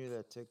send sick. you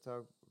that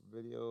TikTok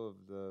video of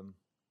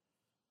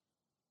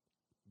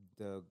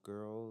the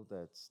girl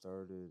that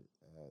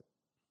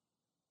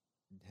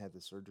had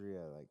the surgery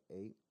at like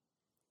 8?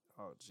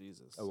 Oh,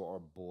 Jesus. Or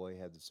boy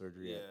had the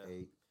surgery at Yeah.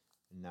 8,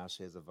 and now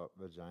she has a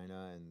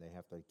vagina, and they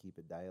have to keep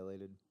it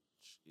dilated.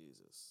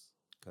 Jesus.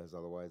 Because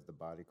otherwise the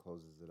body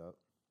closes it up.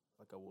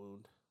 Like a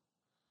wound.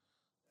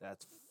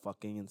 That's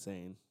fucking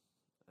insane.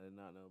 I did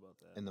not know about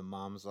that. And the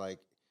mom's like,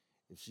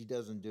 if she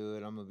doesn't do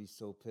it, I'm going to be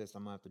so pissed.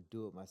 I'm going to have to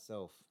do it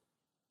myself.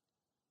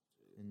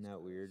 Isn't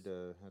that weird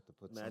to have to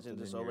put Imagine something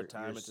just in over your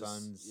time it just-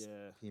 son's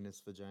yeah.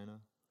 penis vagina?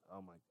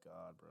 Oh my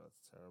God, bro,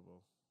 that's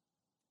terrible.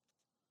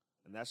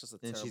 And that's just a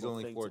And terrible she's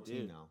only thing 14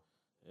 to do. now.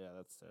 Yeah,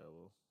 that's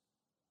terrible.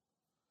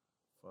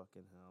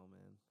 Fucking hell,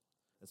 man.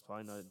 It's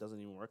probably not. It doesn't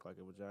even work like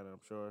a vagina,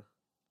 I'm sure.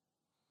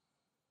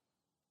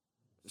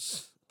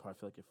 Probably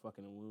feel like you're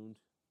fucking a wound.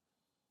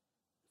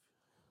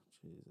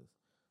 Jesus.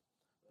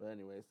 But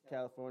anyways,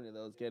 California,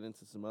 though, is getting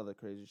into some other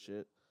crazy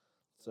shit.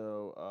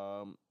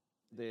 So,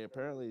 they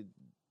apparently,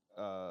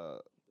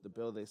 the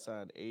bill they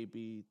signed,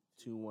 AB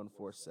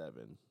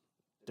 2147,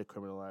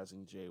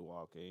 decriminalizing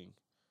jaywalking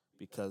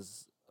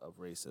because of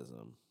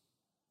racism.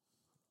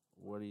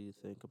 What do you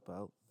think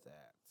about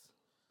that?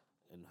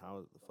 And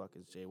how the fuck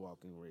is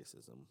jaywalking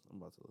racism? I'm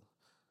about to...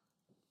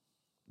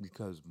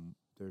 Because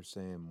they're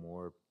saying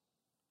more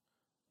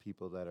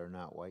people that are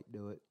not white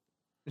do it.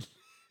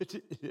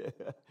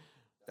 Yeah.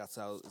 That's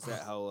how. Is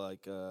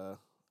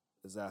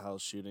that how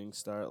shootings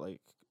start?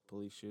 Like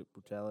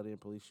brutality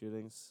and police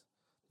shootings.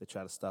 They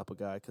try to stop a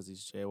guy because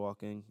he's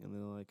jaywalking, and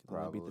then they beat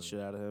Probably. the shit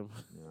out of him.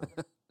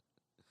 Yeah.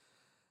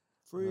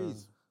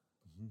 Freeze.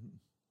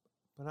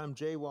 But I'm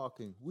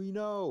jaywalking. We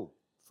know.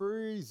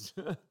 Freeze.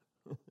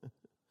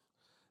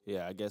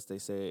 Yeah, I guess they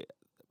say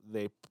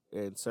they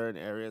in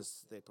certain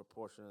areas they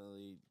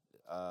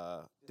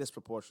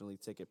disproportionately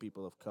ticket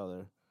people of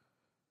color.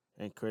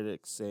 And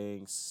critics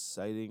saying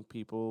citing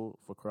people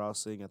for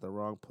crossing at the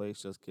wrong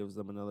place just gives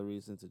them another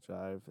reason to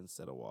drive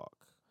instead of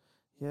walk.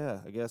 Yeah,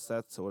 I guess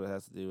that's what it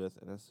has to do with.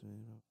 And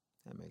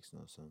that makes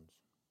no sense.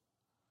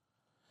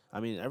 I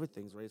mean,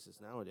 everything's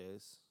racist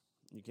nowadays.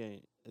 You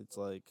can't. It's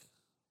like,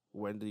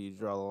 when do you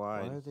draw the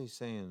line? Why are they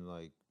saying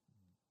like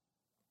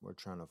we're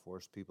trying to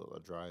force people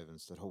to drive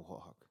instead of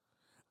walk?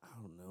 I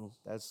don't know.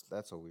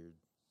 That's a weird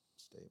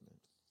statement.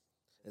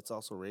 It's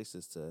also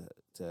racist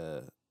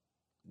to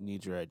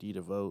need your ID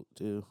to vote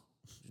too.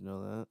 Did you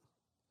know that?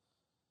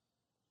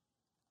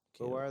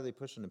 But why are they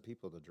pushing the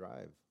people to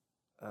drive?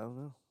 I don't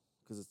know.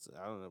 Because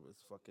I don't know.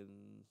 It's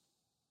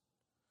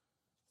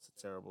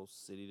a terrible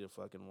city to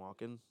fucking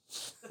walk in.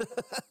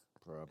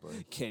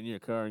 Probably. Get in your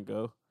car and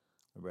go.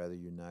 I'd rather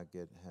you not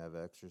have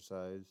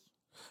exercise.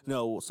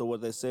 No, so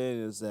what they're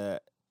saying is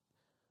that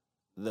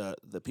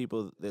the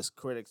people, there's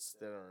critics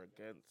that are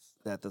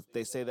against that.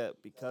 They say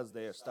that because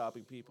they are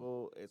stopping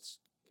people, it's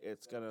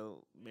gonna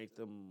make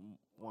them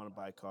want to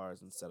buy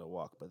cars instead of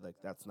walk. But like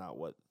that's not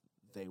what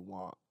they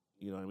want.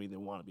 You know what I mean? They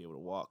want to be able to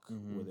walk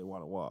where they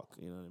want to walk.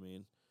 You know what I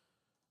mean?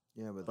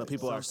 Yeah, but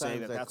people are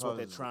saying that that's what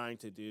they're trying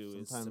to do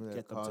is to sometimes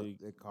get them to.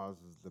 it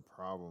causes the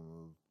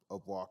problem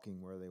of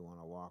walking where they want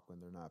to walk when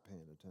they're not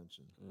paying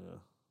attention. Yeah.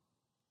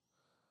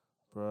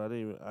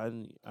 Bro,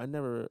 I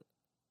never.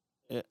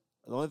 The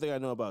only thing I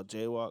know about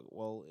jaywalk,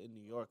 well, in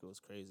New York it was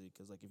crazy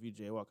because like if you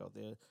jaywalk out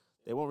there,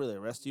 they won't really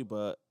arrest you.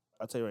 But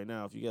I'll tell you right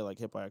now, if you get like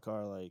hit by a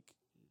car, like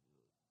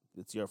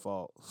it's your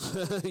fault.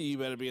 You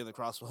better be in the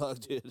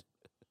crosswalk, dude.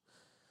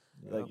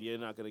 Like, Yep. you're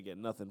not gonna get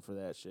nothing for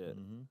that shit.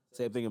 Mhm.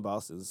 Same thing in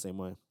Boston, the same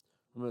way.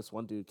 Remember this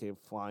one dude came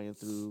flying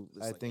through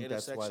this, I like, think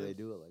that's why they intersection?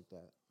 do it like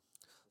that.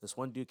 This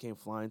one dude came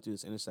flying through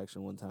this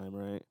intersection one time,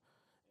 right?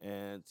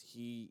 And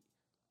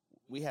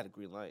we had a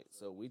green light,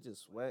 so we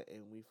just went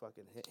and we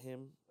fucking hit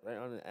him right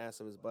on the ass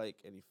of his bike,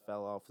 and he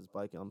fell off his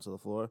bike onto the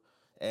floor,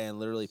 and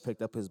literally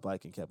picked up his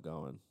bike and kept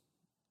going,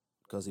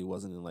 because he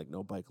wasn't in like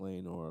no bike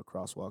lane or a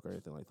crosswalk or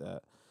anything like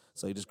that.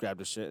 So he just grabbed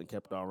his shit and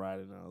kept on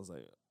riding. And I was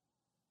like,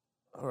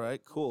 all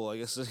right, cool. I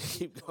guess just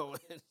keep going.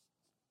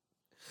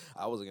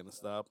 I wasn't gonna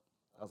stop.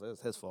 I was like,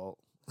 it's his fault.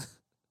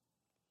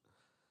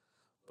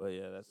 But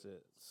yeah, that's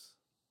it.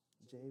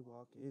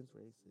 Jaywalking's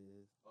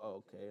racist.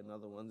 Oh, okay,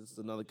 another one. This is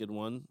another good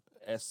one.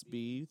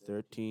 SB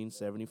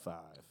 1375.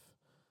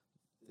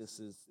 This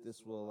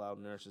will allow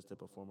nurses to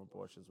perform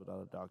abortions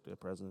without a doctor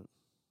present.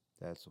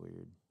 That's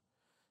weird.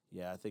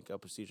 Yeah, I think a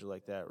procedure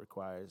like that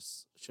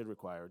should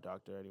require a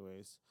doctor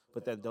anyways.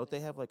 But then don't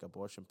they have like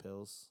abortion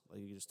pills?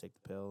 Like you just take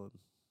the pill and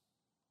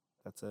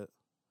that's it.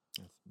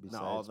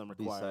 Not all of them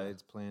require.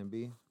 Besides Plan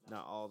B.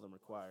 Not all of them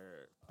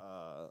require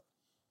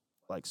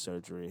like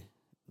surgery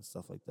and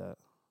stuff like that.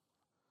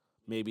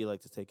 Maybe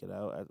like to take it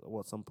out at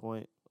some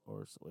point,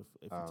 or if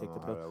you take the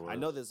pill. I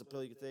know there's a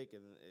pill you can take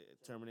and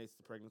it terminates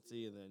the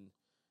pregnancy, and then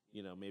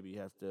maybe you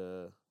have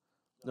to.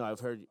 No, I've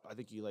heard. I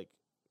think you like.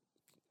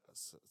 It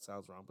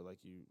sounds wrong, but like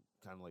you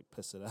kind of like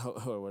piss it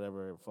out or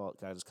whatever. It kind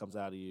of just comes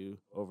out of you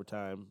over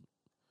time,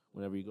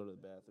 whenever you go to the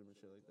bathroom and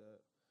shit like that.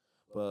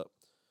 But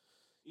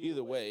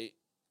either way,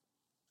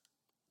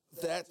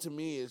 that to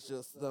me is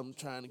just them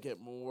trying to get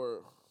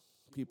more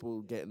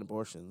people getting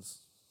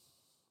abortions,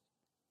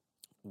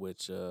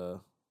 which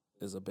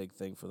is a big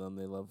thing for them.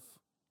 They love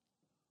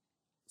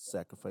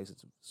sacrificing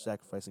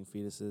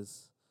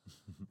fetuses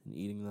and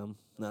eating them.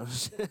 No,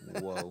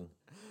 Whoa.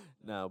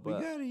 No, but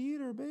we gotta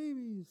eat our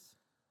babies.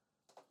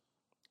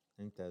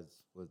 I think that's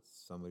what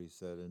somebody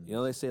said.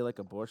 they say like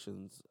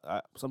abortions.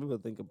 Some people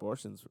think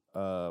abortions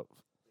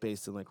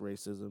based in like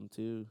racism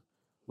too,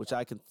 which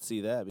I can see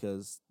that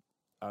because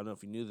I don't know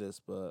if you knew this,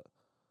 but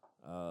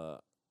I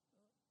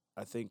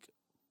think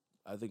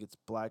it's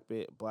black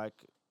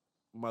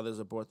mothers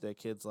abort their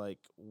kids like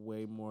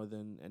way more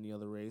than any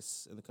other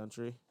race in the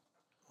country.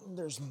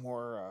 There's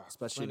more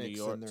especially in New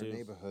York in their too.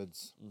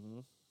 neighborhoods. Mm-hmm.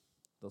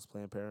 Those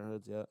Planned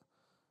Parenthoods, yeah.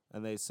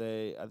 And they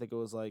say, I think it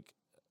was like,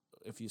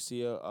 if you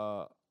see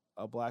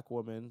a black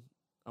woman,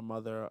 a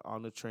mother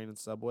on the train and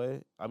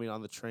subway, on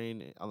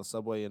the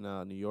subway in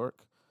New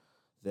York,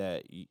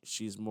 that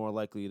she's more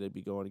likely to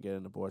be going to get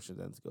an abortion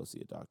than to go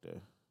see a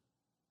doctor.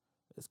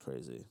 It's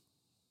crazy.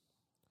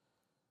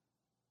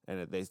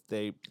 And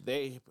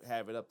they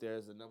have it up there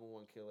as the number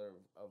one killer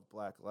of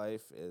black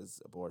life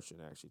is abortion,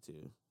 actually,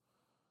 too,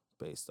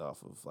 based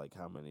off of like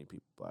how many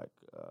black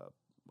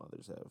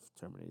mothers have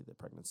terminated their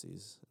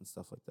pregnancies and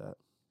stuff like that.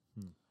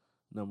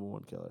 Number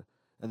one killer.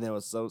 And there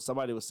was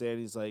somebody was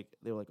saying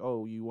they were like,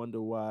 oh, you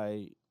wonder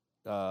why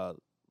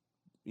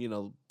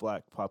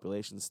black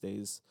population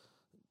stays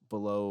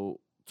below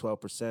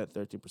 12%,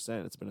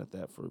 13%. It's been at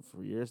that for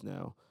years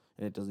now,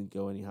 and it doesn't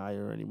go any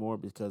higher anymore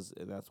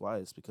and that's why.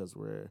 It's because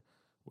we're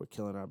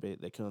killing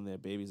they're killing their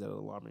babies at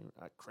alarming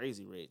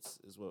crazy rates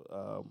is what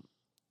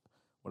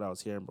I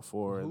was hearing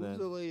before. Who's and then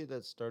the lady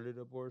that started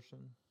abortion?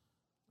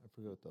 I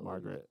forget what the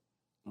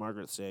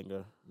Margaret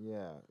Sanger.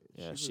 Yeah.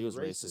 Yeah, she was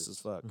racist as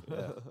fuck.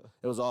 Yeah.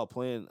 It was all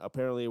planned.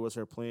 Apparently, it was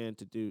her plan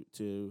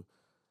to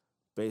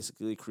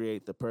basically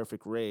create the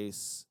perfect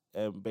race,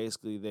 and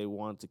basically they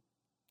want to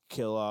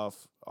kill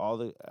off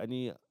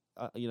any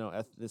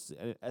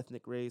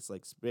ethnic race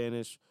like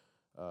Spanish,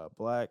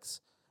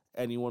 blacks,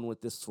 anyone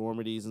with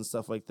disformities and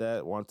stuff like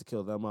that. Want to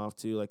kill them off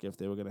too. Like if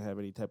they were gonna have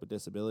any type of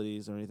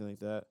disabilities or anything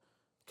like that,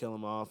 kill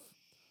them off.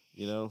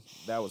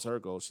 That was her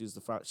goal.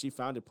 She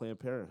founded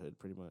Planned Parenthood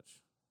pretty much.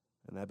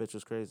 And that bitch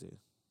was crazy.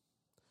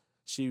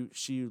 She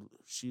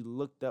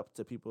looked up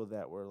to people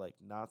that were like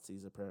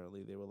Nazis.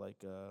 Apparently, they were like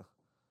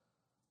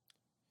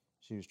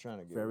she was trying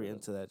to get very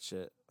into that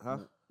shit, huh?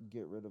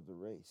 Get rid of the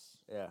race.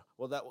 Yeah.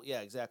 Well,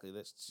 exactly.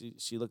 That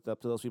she looked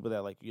up to those people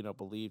that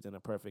believed in a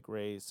perfect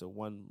race or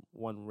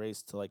one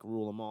race to like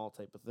rule them all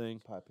type of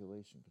thing.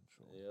 Population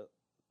control. Yep.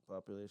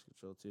 Population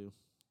control too.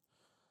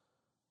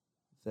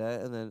 That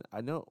and then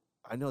I know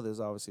there's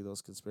obviously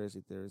those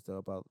conspiracy theories though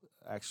about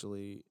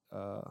actually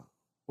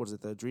what is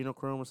it, the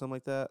adrenochrome or something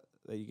like that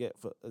you get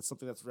it's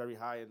something that's very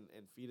high in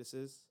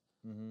fetuses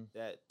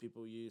that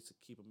people use to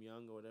keep them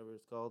young or whatever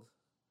it's called.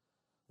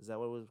 Is that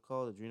what it was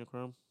called,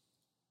 adrenochrome?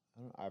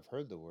 I've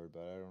heard the word,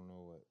 but I don't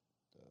know what.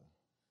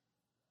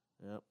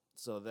 Yep.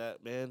 So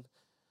that, man,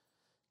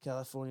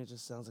 California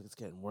just sounds like it's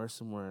getting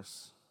worse and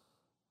worse.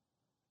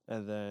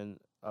 And then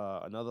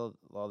another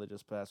law that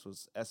just passed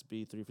was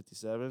SB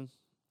 357,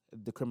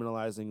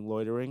 decriminalizing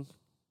loitering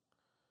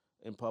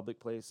in public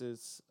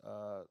places.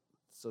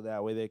 So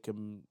that way they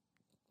can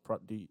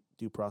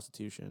do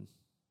prostitution.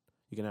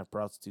 You can have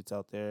prostitutes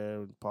out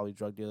there, probably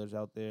drug dealers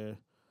out there,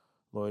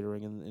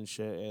 loitering and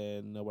shit,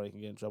 and nobody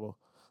can get in trouble.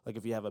 Like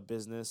if you have a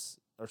business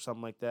or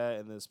something like that,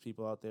 and there's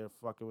people out there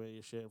fucking with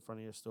your shit in front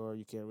of your store,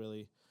 you can't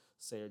really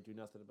say or do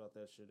nothing about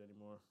that shit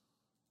anymore,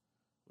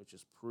 which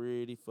is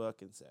pretty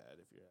fucking sad.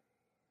 If you're,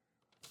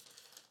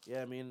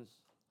 yeah, I mean,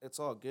 it's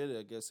all good,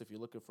 I guess, if you're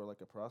looking for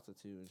like a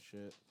prostitute and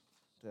shit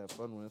to have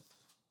fun with.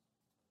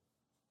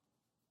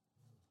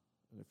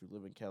 And if you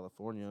live in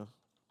California,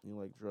 you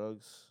like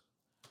drugs.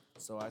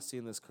 So I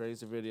seen this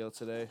crazy video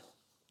today,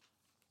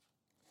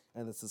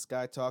 and it's this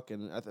guy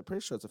talking. I'm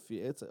pretty sure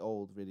it's an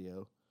old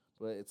video,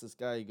 but it's this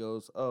guy. He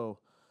goes, "Oh,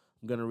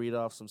 I'm gonna read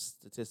off some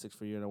statistics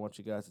for you, and I want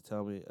you guys to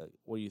tell me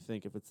what you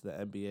think, if it's the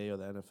NBA or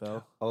the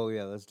NFL." Oh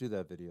yeah, let's do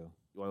that video.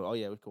 Oh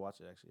yeah, we could watch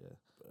it actually.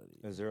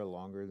 Yeah. Is there a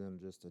longer than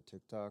just a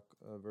TikTok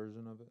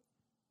version of it?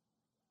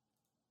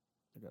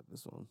 I got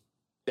this one.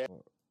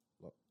 Or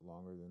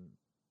longer than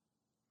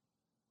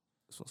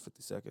this one's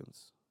 50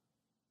 seconds.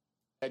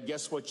 Dad,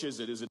 guess which is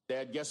it? Is it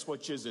Dad? Guess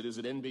which is it? Is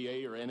it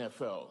NBA or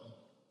NFL?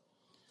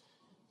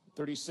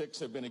 36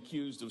 have been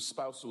accused of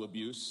spousal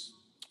abuse.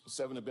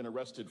 7 have been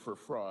arrested for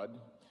fraud.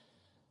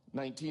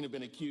 19 have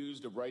been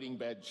accused of writing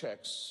bad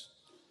checks.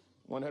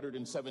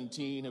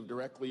 117 have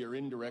directly or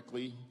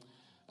indirectly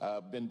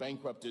been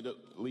bankrupted at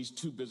least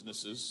 2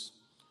 businesses.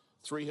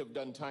 3 have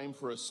done time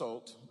for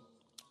assault.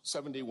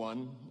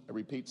 71, I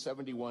repeat,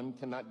 71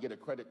 cannot get a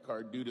credit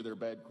card due to their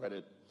bad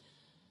credit.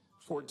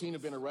 14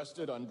 have been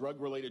arrested on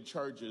drug-related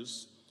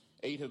charges.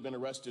 8 have been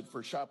arrested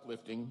for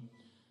shoplifting.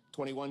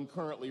 21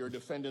 currently are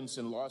defendants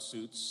in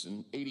lawsuits,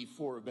 and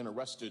 84 have been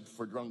arrested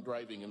for drunk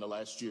driving in the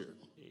last year.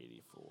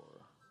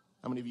 84.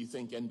 How many of you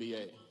think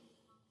NBA?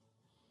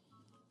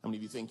 How many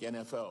of you think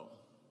NFL?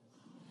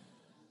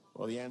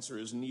 Well, the answer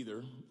is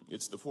neither.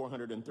 It's the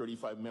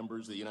 435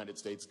 members of the United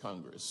States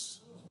Congress.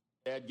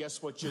 Dad,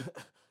 guess what you...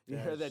 You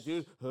heard that,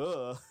 dude?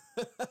 Huh.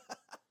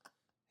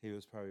 He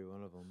was probably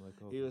one of them. Like,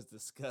 oh, he was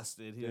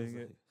disgusted. He was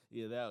like,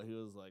 he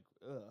was like,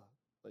 ugh,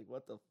 like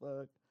what the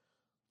fuck?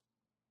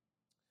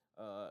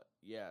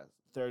 Yeah,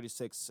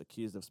 36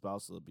 accused of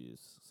spousal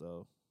abuse.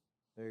 So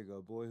there you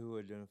go. Boy who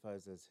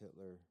identifies as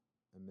Hitler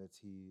admits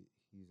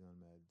he's on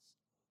meds.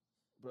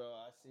 Bro,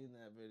 I seen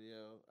that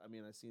video. I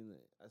mean, I seen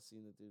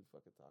the dude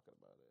fucking talking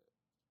about it.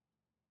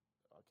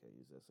 I can't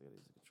use this. I gotta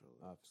use the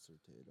controller. Officer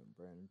Tatum,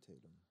 Brandon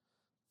Tatum.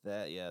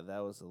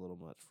 That was a little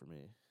much for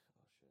me.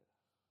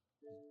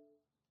 Oh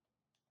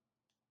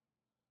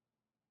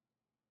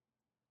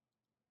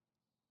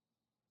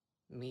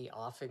shit. Me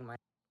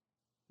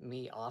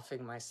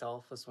offing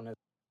myself was one of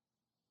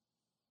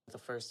the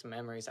first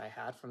memories I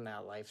had from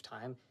that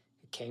lifetime.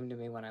 It came to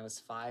me when I was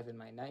 5 in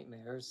my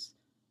nightmares.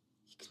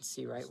 You can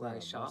see right where I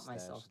shot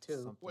myself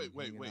too. Wait.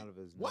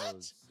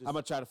 What? I'm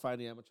gonna try to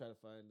find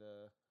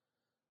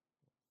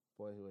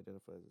boy who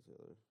identifies as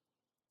Hitler.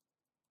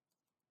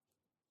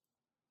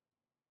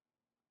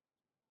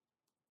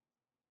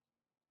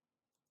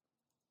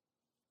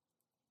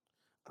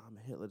 I'm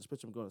Hitler. This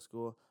bitch, I'm going to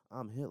school.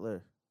 I'm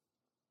Hitler.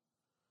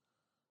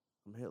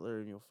 I'm Hitler,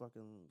 and you're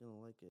fucking gonna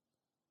like it.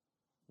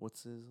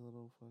 What's his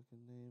little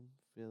fucking name?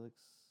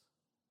 Felix?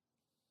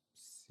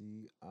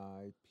 C-I-P-H-E.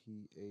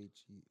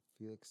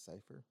 Felix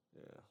Cipher?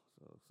 Yeah,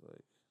 so it's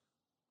like...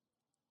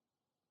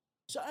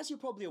 So as you're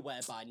probably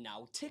aware by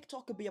now,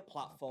 TikTok could be a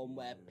platform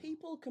where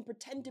people can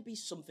pretend to be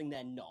something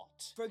they're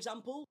not. For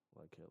example...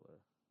 Like Hitler.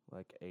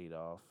 Like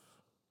Adolf.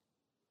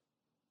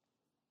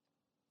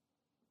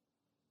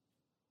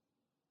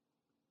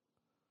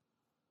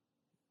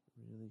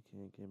 Really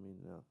can't give me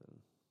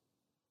nothing.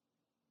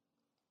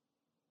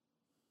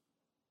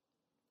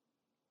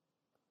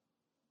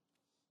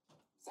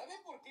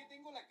 ¿Saben por qué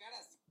tengo la cara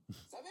así?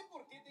 ¿Saben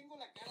por qué tengo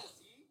la cara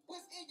así?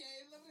 Pues ella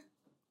es la...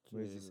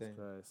 What is he Jesus saying?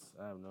 Christ.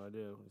 I have no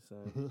idea what he's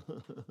saying.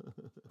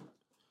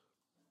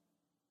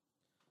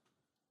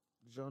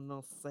 Yo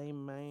no sé,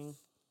 man.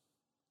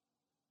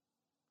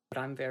 But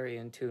I'm very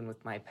in tune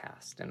with my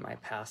past and my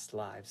past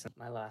lives.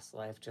 My last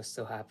life just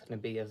so happened to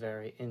be a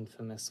very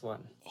infamous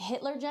one.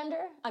 Hitler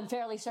gender? I'm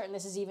fairly certain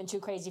this is even too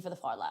crazy for the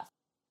far left.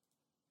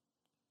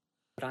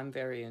 But I'm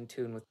very in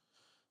tune with...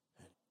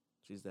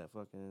 She's that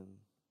fucking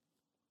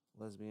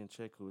lesbian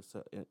chick who was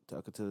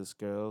talking to this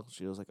girl.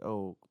 She was like,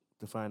 oh,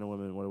 define a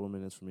woman, what a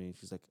woman is for me.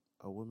 She's like,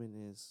 a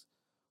woman is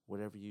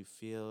whatever you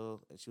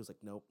feel. And she was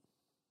like, nope.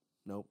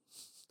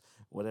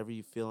 Whatever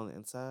you feel on the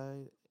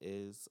inside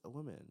is a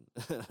woman.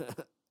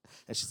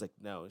 And she's like,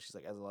 no. And she's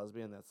like, as a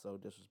lesbian, that's so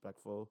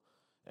disrespectful.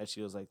 And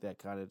she was like, that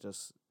kind of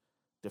just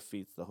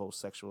defeats the whole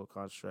sexual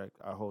construct,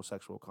 our whole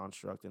sexual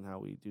construct and how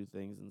we do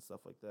things and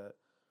stuff like that.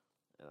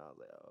 And I was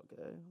like, oh,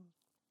 okay.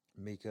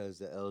 Because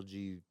the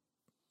LG,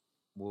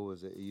 what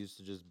was it? It used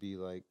to just be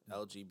like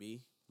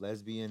LGB,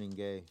 lesbian and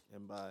gay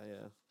and bi.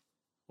 Yeah.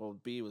 Well,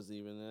 B was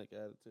even like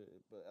added to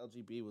it, but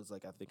LGB was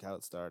like I think how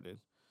it started.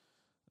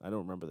 I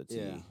don't remember the T.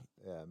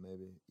 Yeah,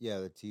 maybe.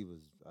 Yeah, the T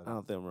was. I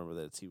don't think I remember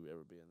that T would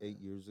ever be in there. 8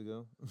 years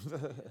ago. Yeah,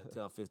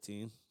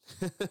 2015.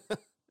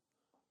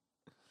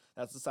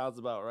 That sounds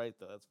about right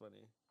though. That's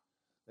funny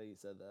that you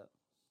said that.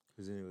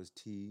 Because then it was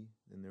T,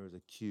 then there was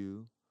a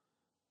Q,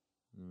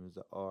 and there was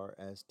a R,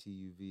 S, T,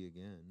 U, V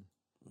again.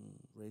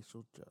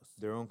 Racial justice.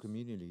 Their own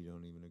community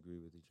don't even agree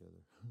with each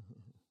other.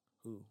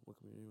 Who? What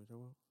community are we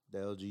talking about? The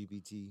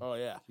LGBT. Oh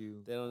yeah,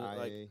 Q, they don't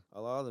like IA.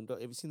 a lot of them.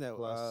 Don't, have you seen that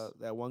Plus.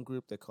 that one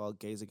group they call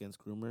Gays Against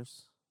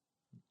Groomers?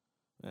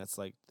 That's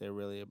like they're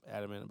really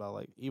adamant about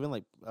like even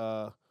like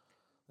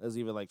there's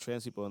even like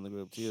trans people in the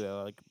group too. They're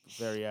like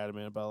very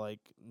adamant about like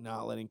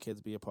not letting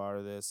kids be a part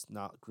of this,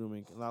 not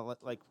grooming,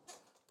 not like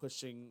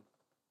pushing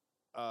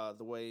the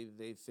way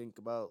they think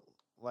about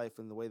life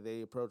and the way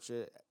they approach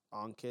it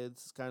on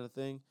kids, kind of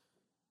thing.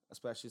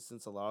 Especially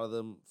since a lot of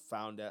them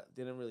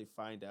didn't really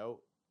find out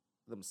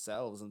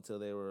themselves until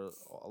they were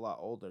a lot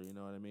older. You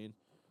know what I mean?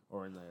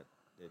 Or in their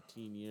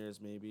teen years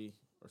maybe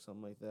or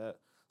something like that.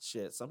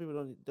 Shit, some people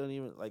don't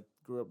even like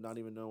grew up not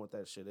even knowing what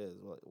that shit is.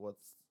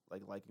 What's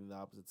like liking the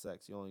opposite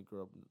sex? You only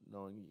grew up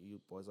knowing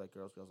you boys like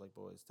girls, girls like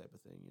boys type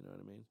of thing. You know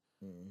what I mean?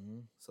 Mm-hmm.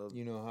 So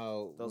you know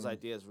how those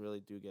ideas really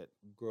do get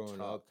growing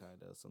taught, up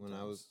kind of. when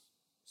I was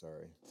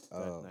sorry. Go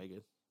ahead, no, you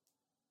good.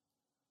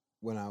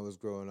 When I was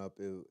growing up,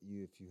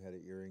 if you had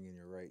an earring in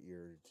your right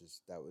ear,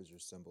 just that was your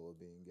symbol of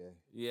being gay.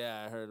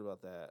 Yeah, I heard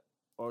about that.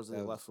 Or was it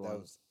the left one?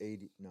 That was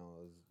 80. No,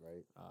 it was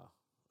right. Oh,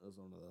 it was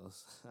one of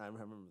those. I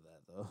remember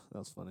that though. That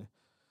was funny.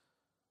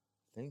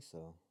 I think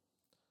so.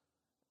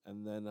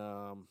 And then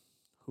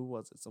who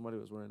was it? Somebody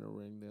was wearing a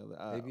ring the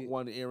other Maybe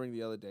one earring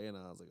the other day, and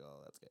I was like, oh,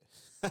 that's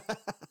gay.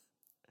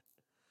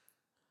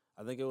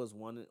 I think it was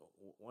one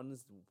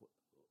is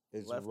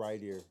it's left, right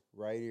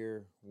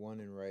ear, one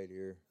in right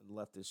ear.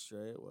 Left is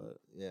straight. What?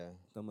 Yeah,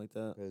 something like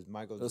that. Because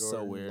Michael That's Jordan,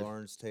 so weird.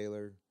 Lawrence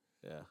Taylor,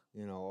 yeah,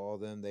 you know, all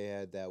of them. They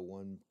had that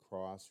one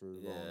cross or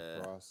long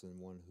Yeah. cross and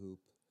one hoop.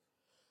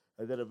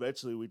 And then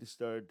eventually we just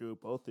started doing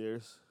both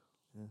ears.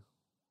 Yeah.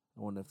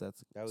 I wonder if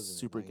that's That was in the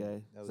super 90s.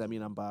 gay. That Does was that in mean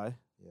the- I'm bi?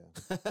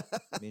 Yeah.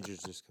 Means you're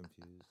just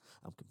confused.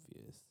 I'm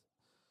confused.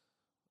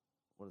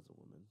 What is a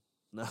woman?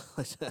 No.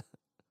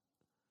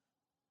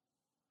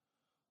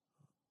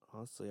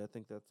 Honestly, I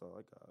think that's all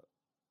I got.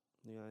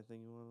 You got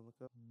anything you want to look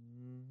up?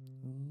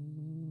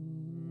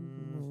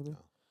 Maybe. No.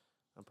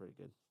 I'm pretty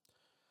good.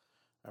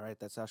 All right,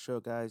 that's our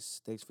show,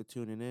 guys. Thanks for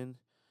tuning in.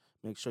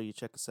 Make sure you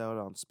check us out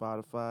on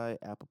Spotify,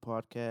 Apple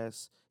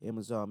Podcasts,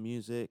 Amazon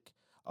Music,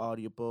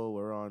 Audible.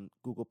 We're on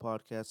Google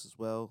Podcasts as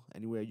well.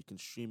 Anywhere you can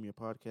stream your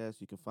podcast,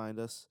 you can find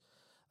us.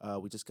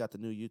 We just got the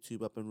new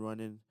YouTube up and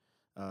running,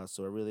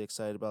 so we're really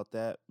excited about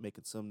that.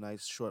 Making some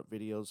nice short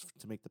videos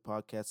to make the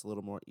podcast a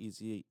little more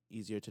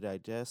easier to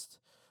digest.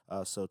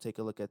 So take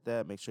a look at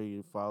that. Make sure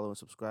you follow and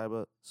subscribe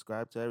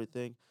to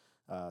everything.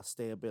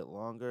 Stay a bit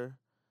longer.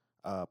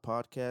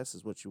 Podcast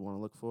is what you want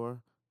to look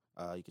for.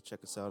 You can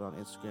check us out on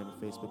Instagram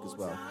and Facebook as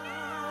well.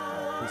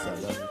 Peace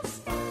out,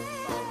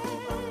 love.